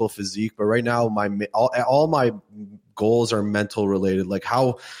physical physique, but right now all my goals are mental related. Like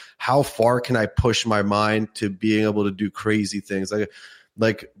how far can I push my mind to being able to do crazy things?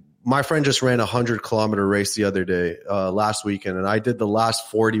 Like my friend just ran a 100-kilometer race the other day, last weekend, and I did the last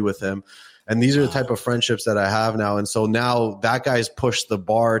 40 with him. And these are the type of friendships that I have now. And so now that guy's pushed the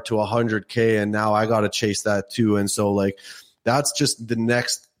bar to 100K and now I got to chase that too. And so like, that's just the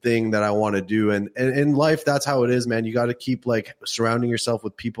next thing that I want to do. And in life, that's how it is, man. You got to keep like surrounding yourself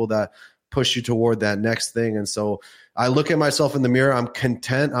with people that push you toward that next thing. And so I look at myself in the mirror. I'm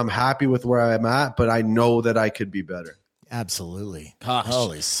content. I'm happy with where I'm at, but I know that I could be better. Absolutely. Gosh.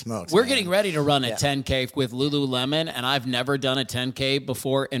 Holy smokes. We're getting ready to run a 10K with Lululemon, and I've never done a 10K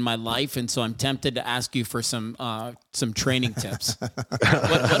before in my life, and so I'm tempted to ask you for some training tips. What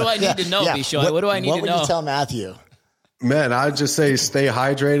do I need to know, Bishoi? What do I need to know? What would you tell Matthew? Man, I'd just say stay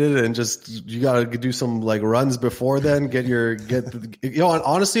hydrated and you got to do some like runs before then.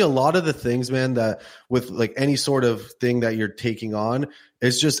 Honestly, a lot of the things, man, that with like any sort of thing that you're taking on,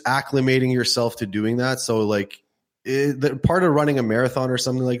 it's just acclimating yourself to doing that. So like, the part of running a marathon or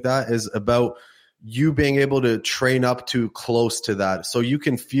something like that is about you being able to train up to close to that. So you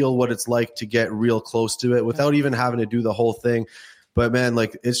can feel what it's like to get real close to it without even having to do the whole thing. But man,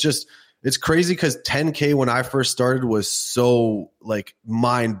 like it's crazy because 10K when I first started was so like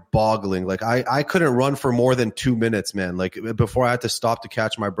mind boggling. Like I couldn't run for more than 2 minutes, man. Like before I had to stop to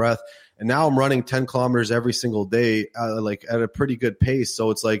catch my breath. And now I'm running 10 kilometers every single day, like at a pretty good pace. So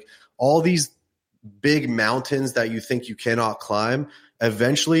it's like all these big mountains that you think you cannot climb,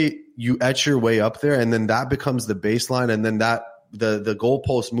 eventually you etch your way up there, and then that becomes the baseline, and then that the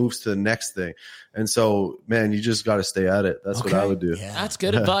goalpost moves to the next thing. And so, man, you just got to stay at it. That's what I would do. Yeah. That's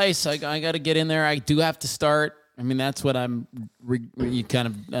good advice. I got to get in there. I do have to start. I mean, that's what I'm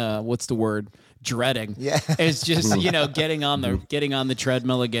what's the word? Dreading. Yeah. It's just, getting on the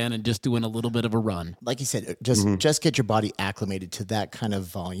treadmill again and just doing a little bit of a run. Like you said, just get your body acclimated to that kind of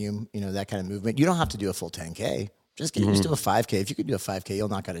volume, that kind of movement. You don't have to do a full 10K. Just get used to a 5K. If you could do a 5K, you'll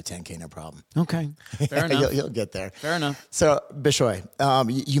knock out a 10K, no problem. Okay. Fair enough. You'll get there. Fair enough. So, Bishoi,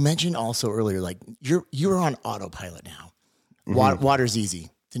 you mentioned also earlier, like you're on autopilot now. Water's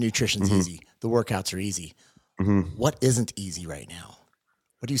easy. The nutrition's easy. The workouts are easy. What isn't easy right now?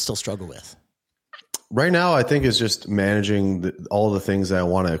 What do you still struggle with? Right now, I think it's just managing all the things that I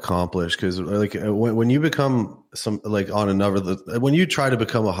want to accomplish. Because like when you become when you try to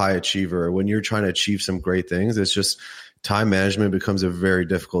become a high achiever, when you're trying to achieve some great things, it's just time management becomes a very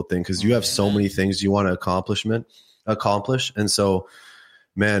difficult thing because you have so many things you want to accomplish. And so,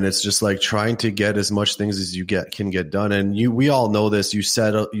 man, it's just like trying to get as much things as you can get done. And we all know this. You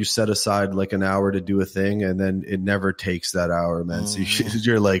set aside like an hour to do a thing, and then it never takes that hour, man. So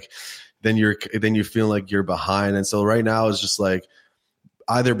you're like. Then you feel like you're behind. And so right now it's just like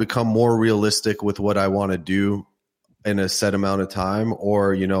either become more realistic with what I want to do in a set amount of time,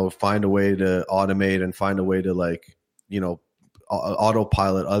 or, you know, find a way to automate and find a way to, like, you know,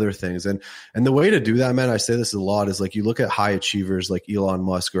 autopilot other things. And the way to do that, man, I say this a lot, is like, you look at high achievers like Elon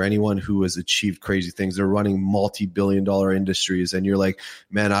Musk or anyone who has achieved crazy things. They're running multi-billion-dollar industries, and you're like,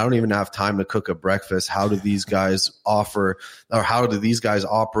 man, I don't even have time to cook a breakfast. How do these guys how do these guys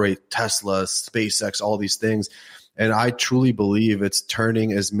operate Tesla, SpaceX, all these things? And I truly believe it's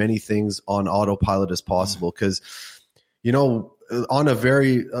turning as many things on autopilot as possible. Because, you know, on a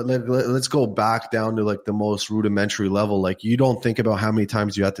very, let's go back down to like the most rudimentary level. Like, you don't think about how many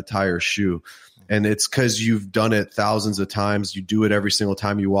times you have to tie your shoe. And it's because you've done it thousands of times. You do it every single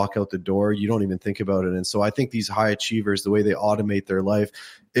time you walk out the door. You don't even think about it. And so I think these high achievers, the way they automate their life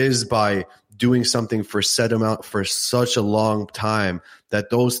is by doing something for set amount for such a long time that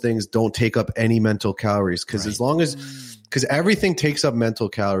those things don't take up any mental calories. Because as long as, because everything takes up mental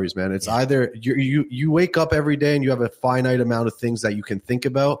calories, man. It's either you wake up every day and you have a finite amount of things that you can think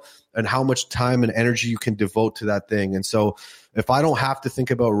about and how much time and energy you can devote to that thing. And so if I don't have to think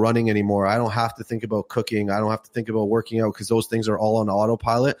about running anymore, I don't have to think about cooking, I don't have to think about working out, because those things are all on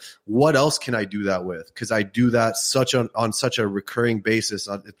autopilot. What else can I do that with? Because I do that on such a recurring basis.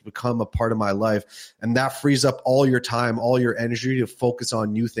 It's become a part of my life. And that frees up all your time, all your energy to focus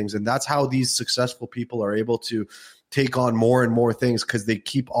on new things. And that's how these successful people are able to take on more and more things, because they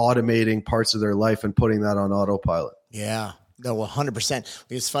keep automating parts of their life and putting that on autopilot. Yeah, no, 100%.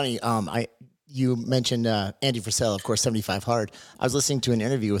 It's funny. You mentioned Andy Frisell, of course, 75 Hard. I was listening to an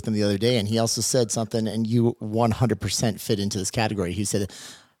interview with him the other day, and he also said something, and you 100% fit into this category. He said,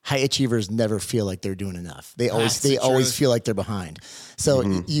 high achievers never feel like they're doing enough. They always feel like they're behind.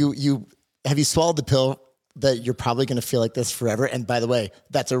 So you have you swallowed the pill that you're probably going to feel like this forever? And by the way,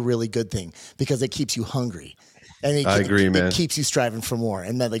 that's a really good thing, because it keeps you hungry. And I agree, man. It keeps you striving for more.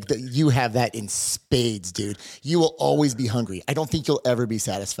 And then, like, you have that in spades, dude. You will always be hungry. I don't think you'll ever be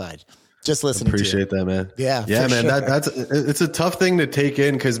satisfied. Just listening to appreciate that, man. Yeah, man. Sure. It's a tough thing to take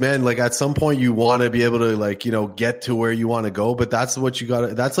in, because, man, like, at some point you want to be able to, like, you know, get to where you want to go. But that's what you got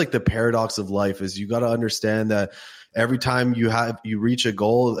to, that's like the paradox of life, is you got to understand that every time you reach a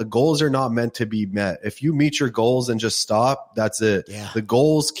goal, the goals are not meant to be met. If you meet your goals and just stop, that's it. Yeah. The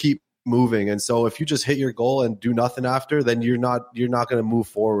goals keep moving. And so if you just hit your goal and do nothing after, then you're not going to move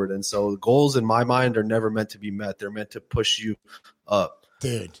forward. And so goals, in my mind, are never meant to be met. They're meant to push you up.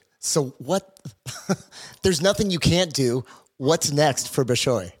 Dude. So what, there's nothing you can't do. What's next for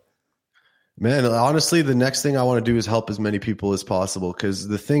Bishoi? Man, honestly, the next thing I want to do is help as many people as possible. Because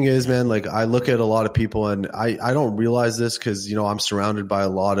the thing is, man, like, I look at a lot of people, and I don't realize this, because, you know, I'm surrounded by a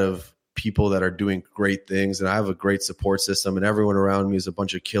lot of people that are doing great things, and I have a great support system, and everyone around me is a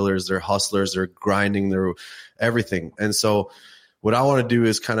bunch of killers. They're hustlers. They're grinding. They're everything. And so what I want to do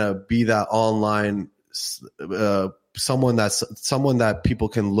is kind of be that online someone that people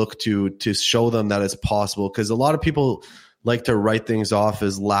can look to show them that it's possible. Because a lot of people like to write things off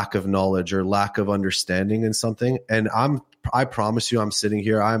as lack of knowledge or lack of understanding in something. And I promise you, I'm sitting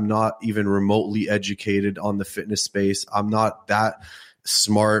here, I'm not even remotely educated on the fitness space. I'm not that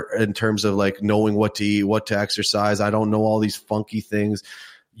smart in terms of, like, knowing what to eat, what to exercise. I don't know all these funky things.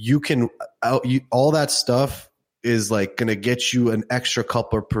 All that stuff is, like, going to get you an extra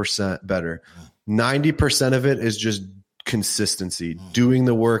couple of percent better. 90% of it is just consistency, doing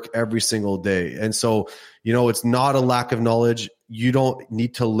the work every single day. And so, you know, it's not a lack of knowledge. You don't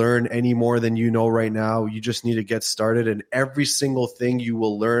need to learn any more than you know right now. You just need to get started, and every single thing you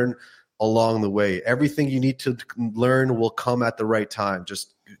will learn along the way. Everything you need to learn will come at the right time.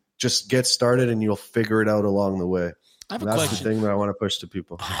 Just get started, and you'll figure it out along the way. I have a That's question. the thing that I want to push to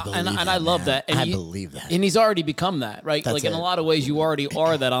people. I love that. And I believe that. And he's already become that, right? That's like, in it. a lot of ways, you already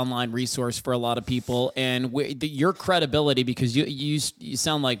are that online resource for a lot of people. And your credibility, because you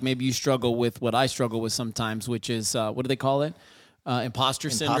sound like maybe you struggle with what I struggle with sometimes, which is, what do they call it?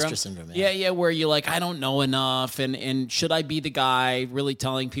 Imposter syndrome. Imposter syndrome, yeah. Yeah, where you're like, I don't know enough, and should I be the guy really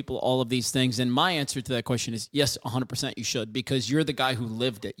telling people all of these things? And my answer to that question is yes, 100% you should, because you're the guy who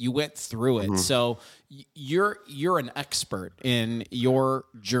lived it. You went through it. So you're an expert in your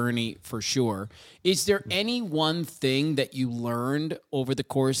journey for sure. Is there any one thing that you learned over the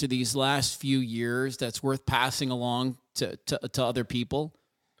course of these last few years that's worth passing along to other people?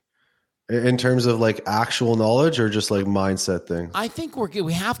 In terms of, like, actual knowledge, or just, like, mindset thing? I think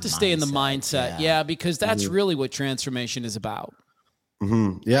we have to stay in the mindset. Yeah, because that's really what transformation is about.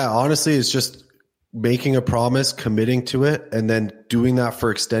 Yeah, honestly, it's just making a promise, committing to it, and then doing that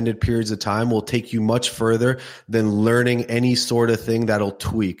for extended periods of time will take you much further than learning any sort of thing that'll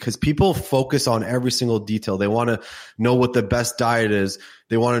tweak. Because people focus on every single detail. They want to know what the best diet is.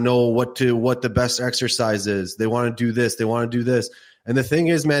 They want to know what the best exercise is. They want to do this. They want to do this. And the thing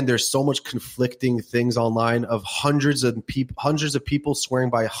is, man, there's so much conflicting things online of hundreds of people swearing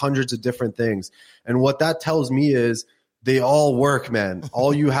by hundreds of different things. And what that tells me is they all work, man.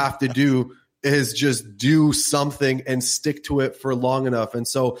 All you have to do is just do something and stick to it for long enough. And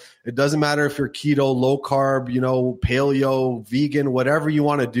so it doesn't matter if you're keto, low carb, paleo, vegan, whatever you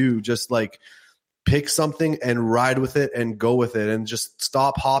want to do, just like pick something and ride with it and go with it, and just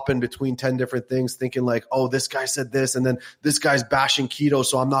stop hopping between 10 different things thinking like, oh, this guy said this, and then this guy's bashing keto,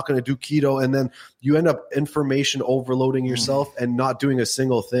 so I'm not going to do keto. And then you end up information overloading yourself and not doing a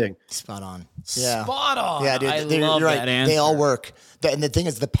single thing. Spot on. Yeah. Spot on. Yeah, dude. I love that answer. They all work. And the thing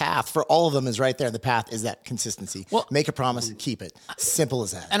is, the path for all of them is right there. The path is that consistency. Well, make a promise and keep it. Simple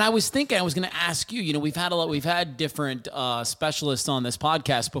as that. And I was thinking, I was going to ask you, we've had different specialists on this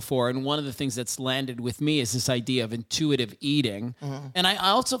podcast before. And one of the things that's landed with me is this idea of intuitive eating. Mm-hmm. And I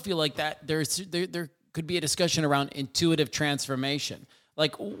also feel like that there could be a discussion around intuitive transformation.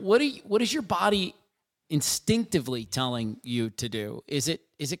 Like, what is your body instinctively telling you to do? Is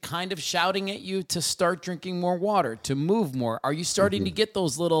it kind of shouting at you to start drinking more water, to move more? Are you starting to get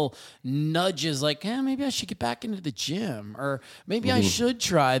those little nudges like, maybe I should get back into the gym, or maybe I should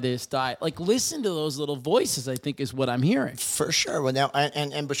try this diet? Like, listen to those little voices, I think, is what I'm hearing. For sure. Well, now,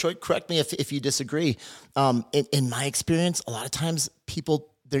 and Bishoi, correct me if you disagree. In my experience, a lot of times people,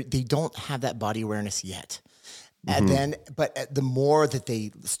 they don't have that body awareness yet. And then, but the more that they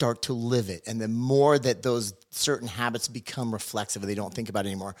start to live it, and the more that those certain habits become reflexive and they don't think about it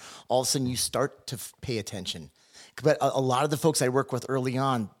anymore, all of a sudden you start to pay attention. But a lot of the folks I work with early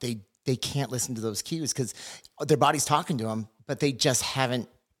on, they can't listen to those cues because their body's talking to them, but they just haven't.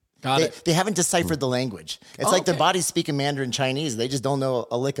 They haven't deciphered the language. It's like their body's speaking Mandarin Chinese. They just don't know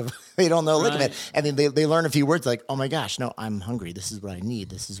a lick of. They don't know a lick of it, and then they learn a few words like, "Oh my gosh, no, I'm hungry. This is what I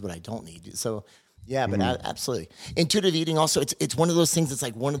need. This is what I don't need." So. Yeah, but absolutely. Intuitive eating also, it's one of those things that's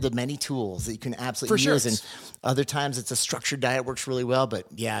like one of the many tools that you can absolutely use. And other times it's a structured diet, works really well. But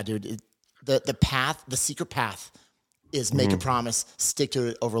yeah, dude, the path, the secret path is make a promise, stick to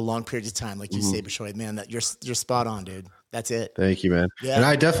it over long periods of time. Like you say, Bishoi, man, that you're spot on, dude. That's it. Thank you, man. Yeah. And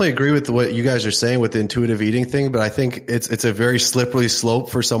I definitely agree with what you guys are saying with the intuitive eating thing, but I think it's a very slippery slope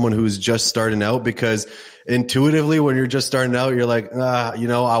for someone who's just starting out, because intuitively, when you're just starting out, you're like, I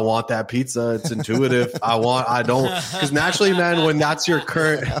want that pizza. It's intuitive. I don't, because naturally, man, when that's your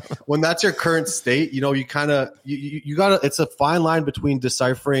current state, you gotta, it's a fine line between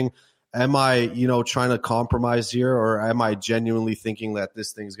deciphering, am I, trying to compromise here, or am I genuinely thinking that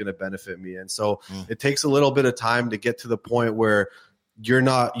this thing's going to benefit me? And so it takes a little bit of time to get to the point where you're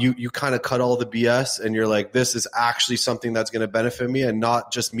not, you kind of cut all the BS and you're like, this is actually something that's going to benefit me, and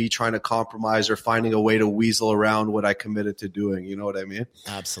not just me trying to compromise or finding a way to weasel around what I committed to doing. You know what I mean?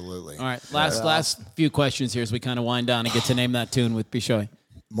 Absolutely. All right. Last few questions here as we kind of wind down and get to name that tune with Bishoi.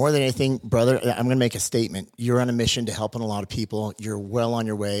 More than anything, brother, I'm going to make a statement. You're on a mission to helping a lot of people. You're well on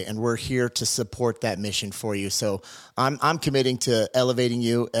your way, and we're here to support that mission for you. So I'm committing to elevating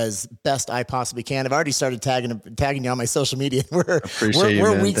you as best I possibly can. I've already started tagging you on my social media.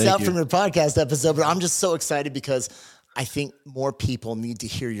 We're weeks out from your podcast episode, but I'm just so excited because I think more people need to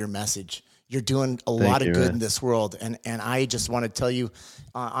hear your message. You're doing a lot of good in this world, and I just want to tell you,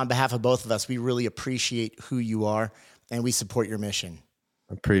 on behalf of both of us, we really appreciate who you are, and we support your mission.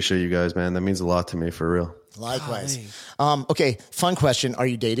 I appreciate you guys, man. That means a lot to me, for real. Likewise. Okay, fun question. Are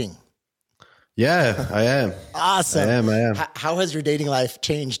you dating? Yeah, I am. Awesome. I am. How has your dating life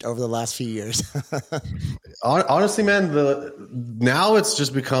changed over the last few years? Honestly, man, now it's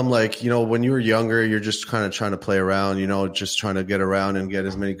just become like, when you were younger, you're just kind of trying to play around, just trying to get around and get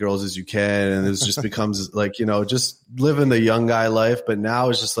as many girls as you can. And it just becomes like, just living the young guy life. But now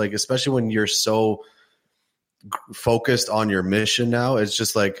it's just like, especially when you're so focused on your mission now, it's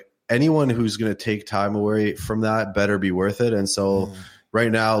just like anyone who's going to take time away from that better be worth it. And so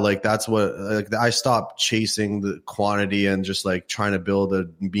right now, like, that's what, I stopped chasing the quantity and just like trying to build a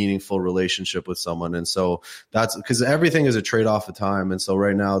meaningful relationship with someone. And so that's because everything is a trade-off of time. And so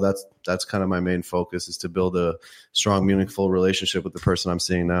right now that's kind of my main focus, is to build a strong, meaningful relationship with the person I'm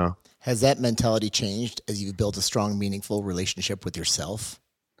seeing now. Has that mentality changed as you've built a strong, meaningful relationship with yourself?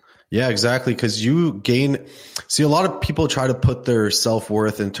 Yeah, exactly. Because see, a lot of people try to put their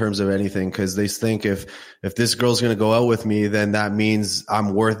self-worth in terms of anything because they think if this girl's going to go out with me, then that means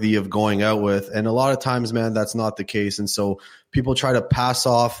I'm worthy of going out with. And a lot of times, man, that's not the case. And so people try to pass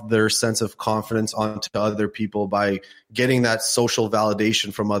off their sense of confidence onto other people by getting that social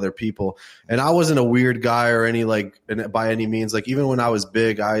validation from other people. And I wasn't a weird guy or by any means. Like even when I was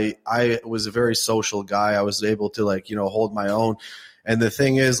big, I was a very social guy. I was able to hold my own. And the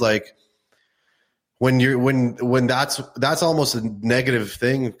thing is, like, when that's almost a negative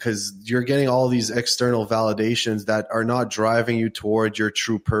thing because you're getting all these external validations that are not driving you toward your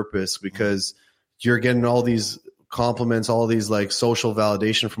true purpose because you're getting all these compliments, all these like social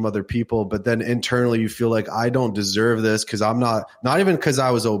validation from other people. But then internally you feel like I don't deserve this because I'm not even because I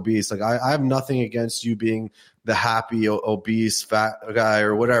was obese. Like I have nothing against you being the happy, obese, fat guy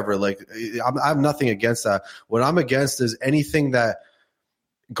or whatever. Like I have nothing against that. What I'm against is anything that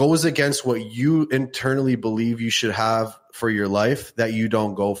goes against what you internally believe you should have for your life that you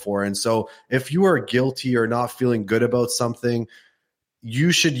don't go for. And so if you are guilty or not feeling good about something,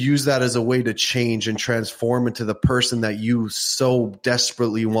 you should use that as a way to change and transform into the person that you so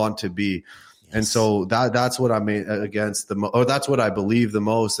desperately want to be. Yes. And so that's what I'm against or that's what I believe the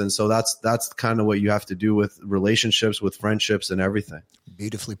most. And so that's kind of what you have to do with relationships, with friendships and everything.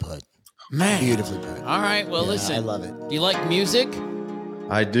 Beautifully put. Man. Beautifully put. All right. Well, listen, I love it. Do you like music?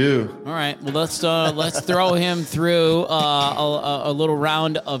 I do. All right. Well, let's throw him through a little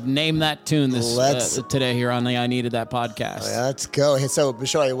round of Name That Tune today here on the I Needed That podcast. Let's go. Hey, so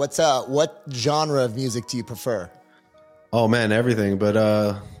Bishoi, what genre of music do you prefer? Oh man, everything,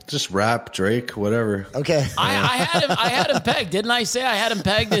 but just rap, Drake, whatever. Okay. I had him pegged. Didn't I say I had him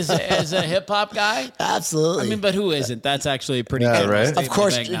pegged as a hip hop guy? Absolutely. I mean, but who isn't? That's actually a pretty good right? Of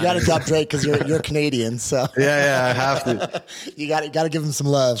course, you got to drop Drake because you're Canadian. So yeah, I have to. You got to give him some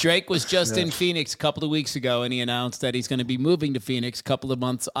love. Drake was just in Phoenix a couple of weeks ago, and he announced that he's going to be moving to Phoenix a couple of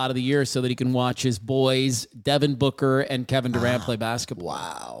months out of the year so that he can watch his boys, Devin Booker and Kevin Durant, play basketball.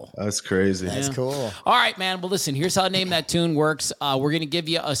 Wow. That's crazy. That's cool. All right, man. Well, listen, here's how Name That Tune works. We're going to give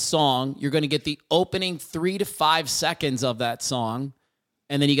you a song. You're going to get the opening 3 to 5 seconds of that song,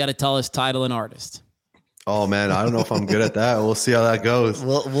 and then you got to tell us title and artist. Oh man, I don't know if I'm good at that. We'll see how that goes.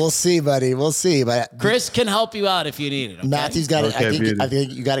 We'll see, buddy. We'll see. But Chris can help you out if you need it. Okay? Matthew's got it. I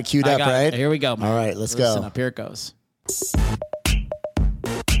think you got it queued up, right? Here we go, man. All right, let's Listen go. up. Here it goes.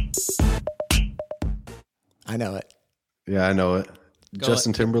 I know it. Yeah, I know it.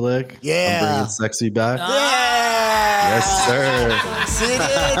 Justin Timberlake. Yeah. I'm bringing sexy back. Yeah. Yes, sir.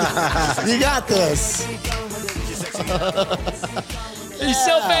 See, dude? You got this. He's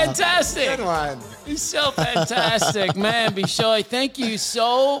so fantastic. Good one. He's so fantastic, man. Bishoi, thank you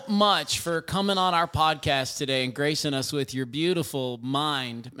so much for coming on our podcast today and gracing us with your beautiful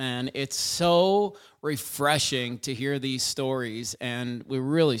mind, man. It's so refreshing to hear these stories, and we're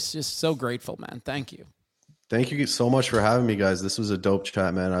really just so grateful, man. Thank you. Thank you so much for having me, guys. This was a dope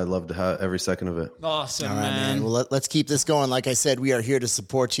chat, man. I loved every second of it. Awesome, All right, man. Well, let's keep this going. Like I said, we are here to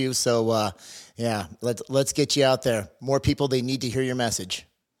support you. So, let's get you out there. More people, they need to hear your message.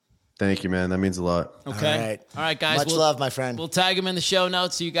 Thank you, man. That means a lot. Okay. All right, guys. Much love, my friend. We'll tag him in the show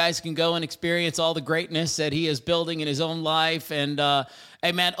notes so you guys can go and experience all the greatness that he is building in his own life. And,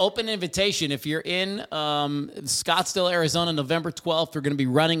 hey, man, open invitation. If you're in Scottsdale, Arizona, November 12th, we're going to be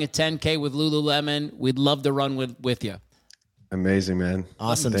running a 10K with Lululemon. We'd love to run with you. Amazing, man.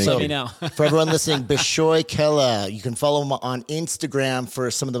 Awesome. Thank So, you. know. for everyone listening, Bishoi Kella, you can follow him on Instagram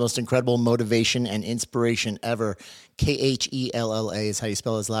for some of the most incredible motivation and inspiration ever. Khella is how you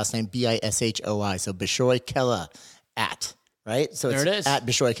spell his last name. Bishoi. So Bishoi Kella right? So there it is. At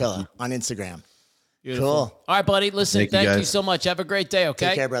Bishoi Kella on Instagram. Beautiful. Cool. All right, buddy. Listen, thank you so much. Have a great day, okay?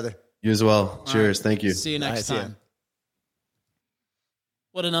 Take care, brother. You as well. Cheers. Thank you. See you next All right, time.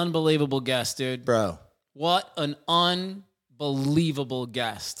 What an unbelievable guest, dude. Bro. What an unbelievable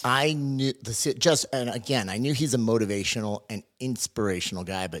guest. I knew and again, I knew he's a motivational and inspirational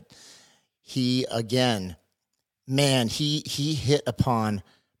guy, but he, again, man, he hit upon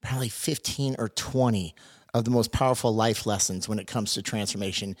probably 15 or 20 of the most powerful life lessons when it comes to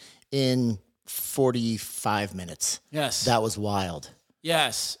transformation in 45 minutes. Yes. That was wild.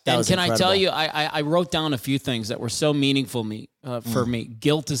 Yes. That And was can I tell incredible. you, I wrote down a few things that were so meaningful for me.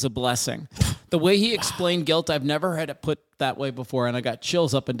 Guilt is a blessing. The way he explained guilt, I've never heard it put that way before, and I got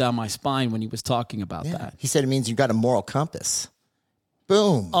chills up and down my spine when he was talking about that. He said it means you've got a moral compass.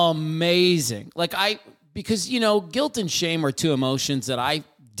 Boom. Amazing. Because, guilt and shame are two emotions that I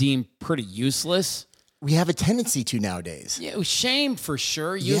deem pretty useless. We have a tendency to nowadays. Yeah, shame for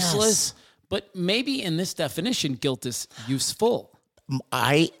sure, useless. Yes. But maybe in this definition, guilt is useful.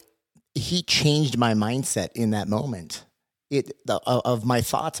 he changed my mindset in that moment of my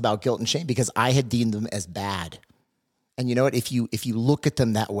thoughts about guilt and shame, because I had deemed them as bad. And you know what? If you look at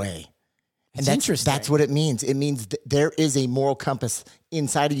them that way, and that's what it means. It means there is a moral compass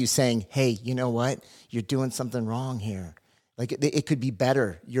inside of you saying, hey, you know what? You're doing something wrong here. Like it could be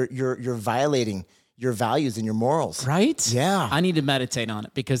better. You're violating your values and your morals. Right? Yeah. I need to meditate on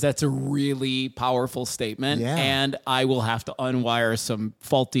it because that's a really powerful statement. Yeah. And I will have to unwire some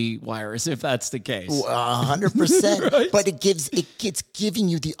faulty wires if that's the case. 100%. Right? But it's giving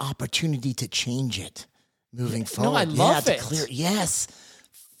you the opportunity to change it moving forward. No, I love it. Yes.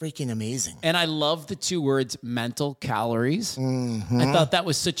 Freaking amazing. And I love the 2 words, mental calories. Mm-hmm. I thought that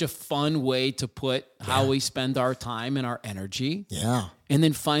was such a fun way to put how we spend our time and our energy. Yeah. And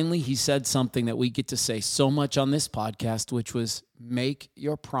then finally, he said something that we get to say so much on this podcast, which was make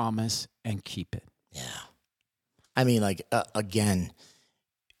your promise and keep it. Yeah. I mean, like, again,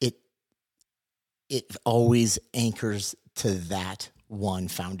 it always anchors to that one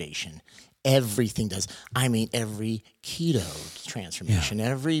foundation. Everything does. I mean, every keto transformation,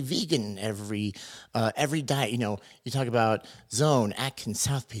 every vegan, every diet. You know, you talk about Zone, Atkins,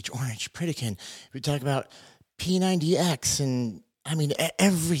 South Beach, Orange, Pritikin. We talk about P90X, and I mean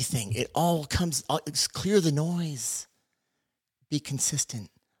everything. It all comes. It's clear the noise. Be consistent.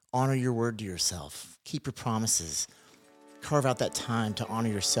 Honor your word to yourself. Keep your promises. Carve out that time to honor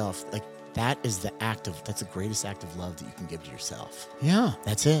yourself. Like, that's the greatest act of love that you can give to yourself. Yeah.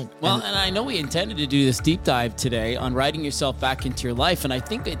 That's it. Well, and I know we intended to do this deep dive today on writing yourself back into your life. And I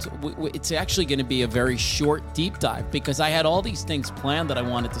think it's actually going to be a very short deep dive because I had all these things planned that I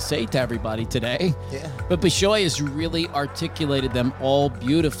wanted to say to everybody today. Yeah. But Bishoi has really articulated them all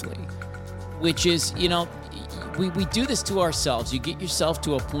beautifully, which is, you know, we do this to ourselves. You get yourself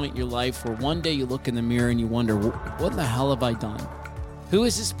to a point in your life where one day you look in the mirror and you wonder, what the hell have I done? Who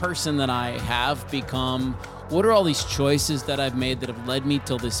is this person that I have become? What are all these choices that I've made that have led me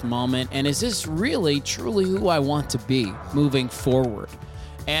till this moment? And is this really, truly who I want to be moving forward?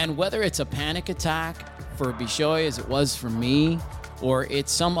 And whether it's a panic attack for Bishoi as it was for me, or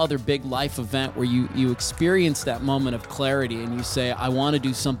it's some other big life event where you experience that moment of clarity and you say, I want to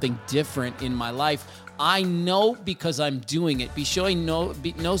do something different in my life. I know because I'm doing it. Bishoi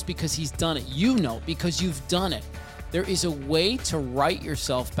knows because he's done it. You know because you've done it. There is a way to write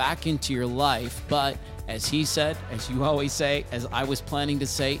yourself back into your life, but as he said, as you always say, as I was planning to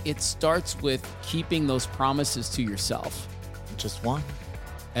say, it starts with keeping those promises to yourself. Just one.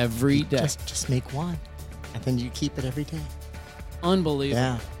 Every day. Just make one, and then you keep it every day. Unbelievable.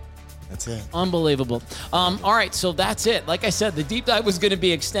 Yeah, that's it. Unbelievable. All right, so that's it. Like I said, the deep dive was going to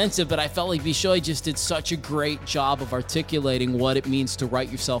be extensive, but I felt like Bishoi just did such a great job of articulating what it means to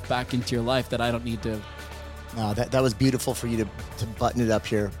write yourself back into your life that I don't need to. No, that was beautiful for you to button it up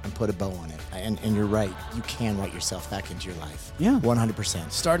here and put a bow on it. And you're right. You can write yourself back into your life. Yeah. 100%.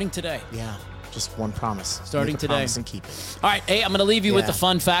 Starting today. Yeah. Just one promise. Starting today. Promise and keep it. All right. Hey, I'm going to leave you with the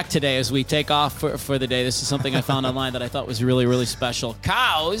fun fact today as we take off for the day. This is something I found online that I thought was really, really special.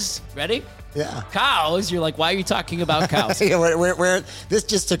 Cows. Ready? Yeah. Cows. You're like, why are you talking about cows? Yeah, where this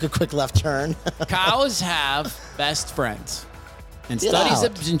just took a quick left turn. Cows have best friends. And studies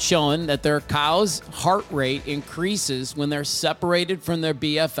have been showing that their cows' heart rate increases when they're separated from their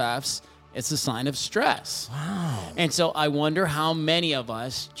BFFs. It's a sign of stress. Wow. And so I wonder how many of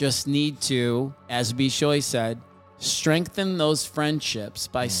us just need to, as Bishoi said, strengthen those friendships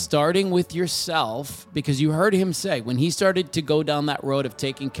by starting with yourself, because you heard him say when he started to go down that road of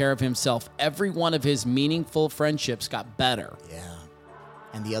taking care of himself, every one of his meaningful friendships got better. Yeah.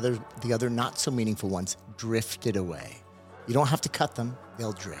 And the other not so meaningful ones drifted away. You don't have to cut them.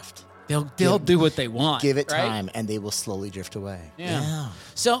 They'll drift. They'll do what they want. Give it right? time, and they will slowly drift away. Yeah.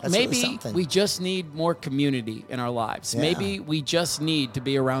 So That's maybe we just need more community in our lives. Yeah. Maybe we just need to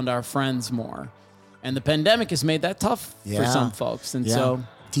be around our friends more. And the pandemic has made that tough for some folks. And so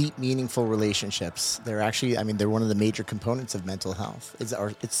deep, meaningful relationships. They're actually, they're one of the major components of mental health.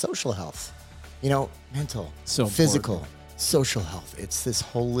 It's social health. You know, mental, physical, social health. It's this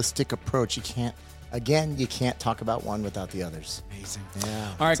holistic approach. You can't talk about one without the others. Amazing.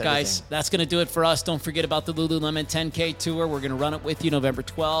 Yeah. All right, guys, that's going to do it for us. Don't forget about the Lululemon 10K tour. We're going to run it with you November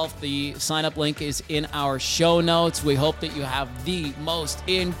 12th. The sign-up link is in our show notes. We hope that you have the most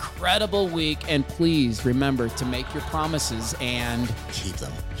incredible week. And please remember to make your promises and keep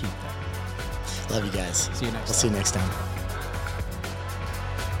them. Keep them. Love you guys. See you next time. We'll see you next time.